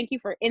 Nicole. Thank you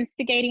for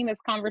instigating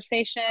this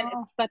conversation.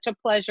 It's such a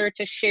pleasure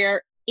to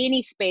share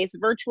any space,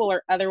 virtual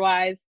or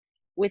otherwise,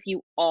 with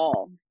you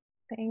all.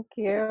 Thank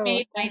you.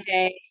 Made my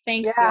day.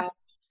 Thanks, yeah. y'all.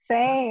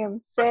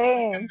 Same.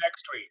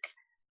 Next week.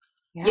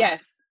 Yeah.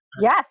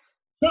 Yes.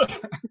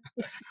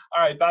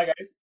 All right. Bye,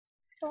 guys.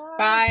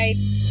 Bye.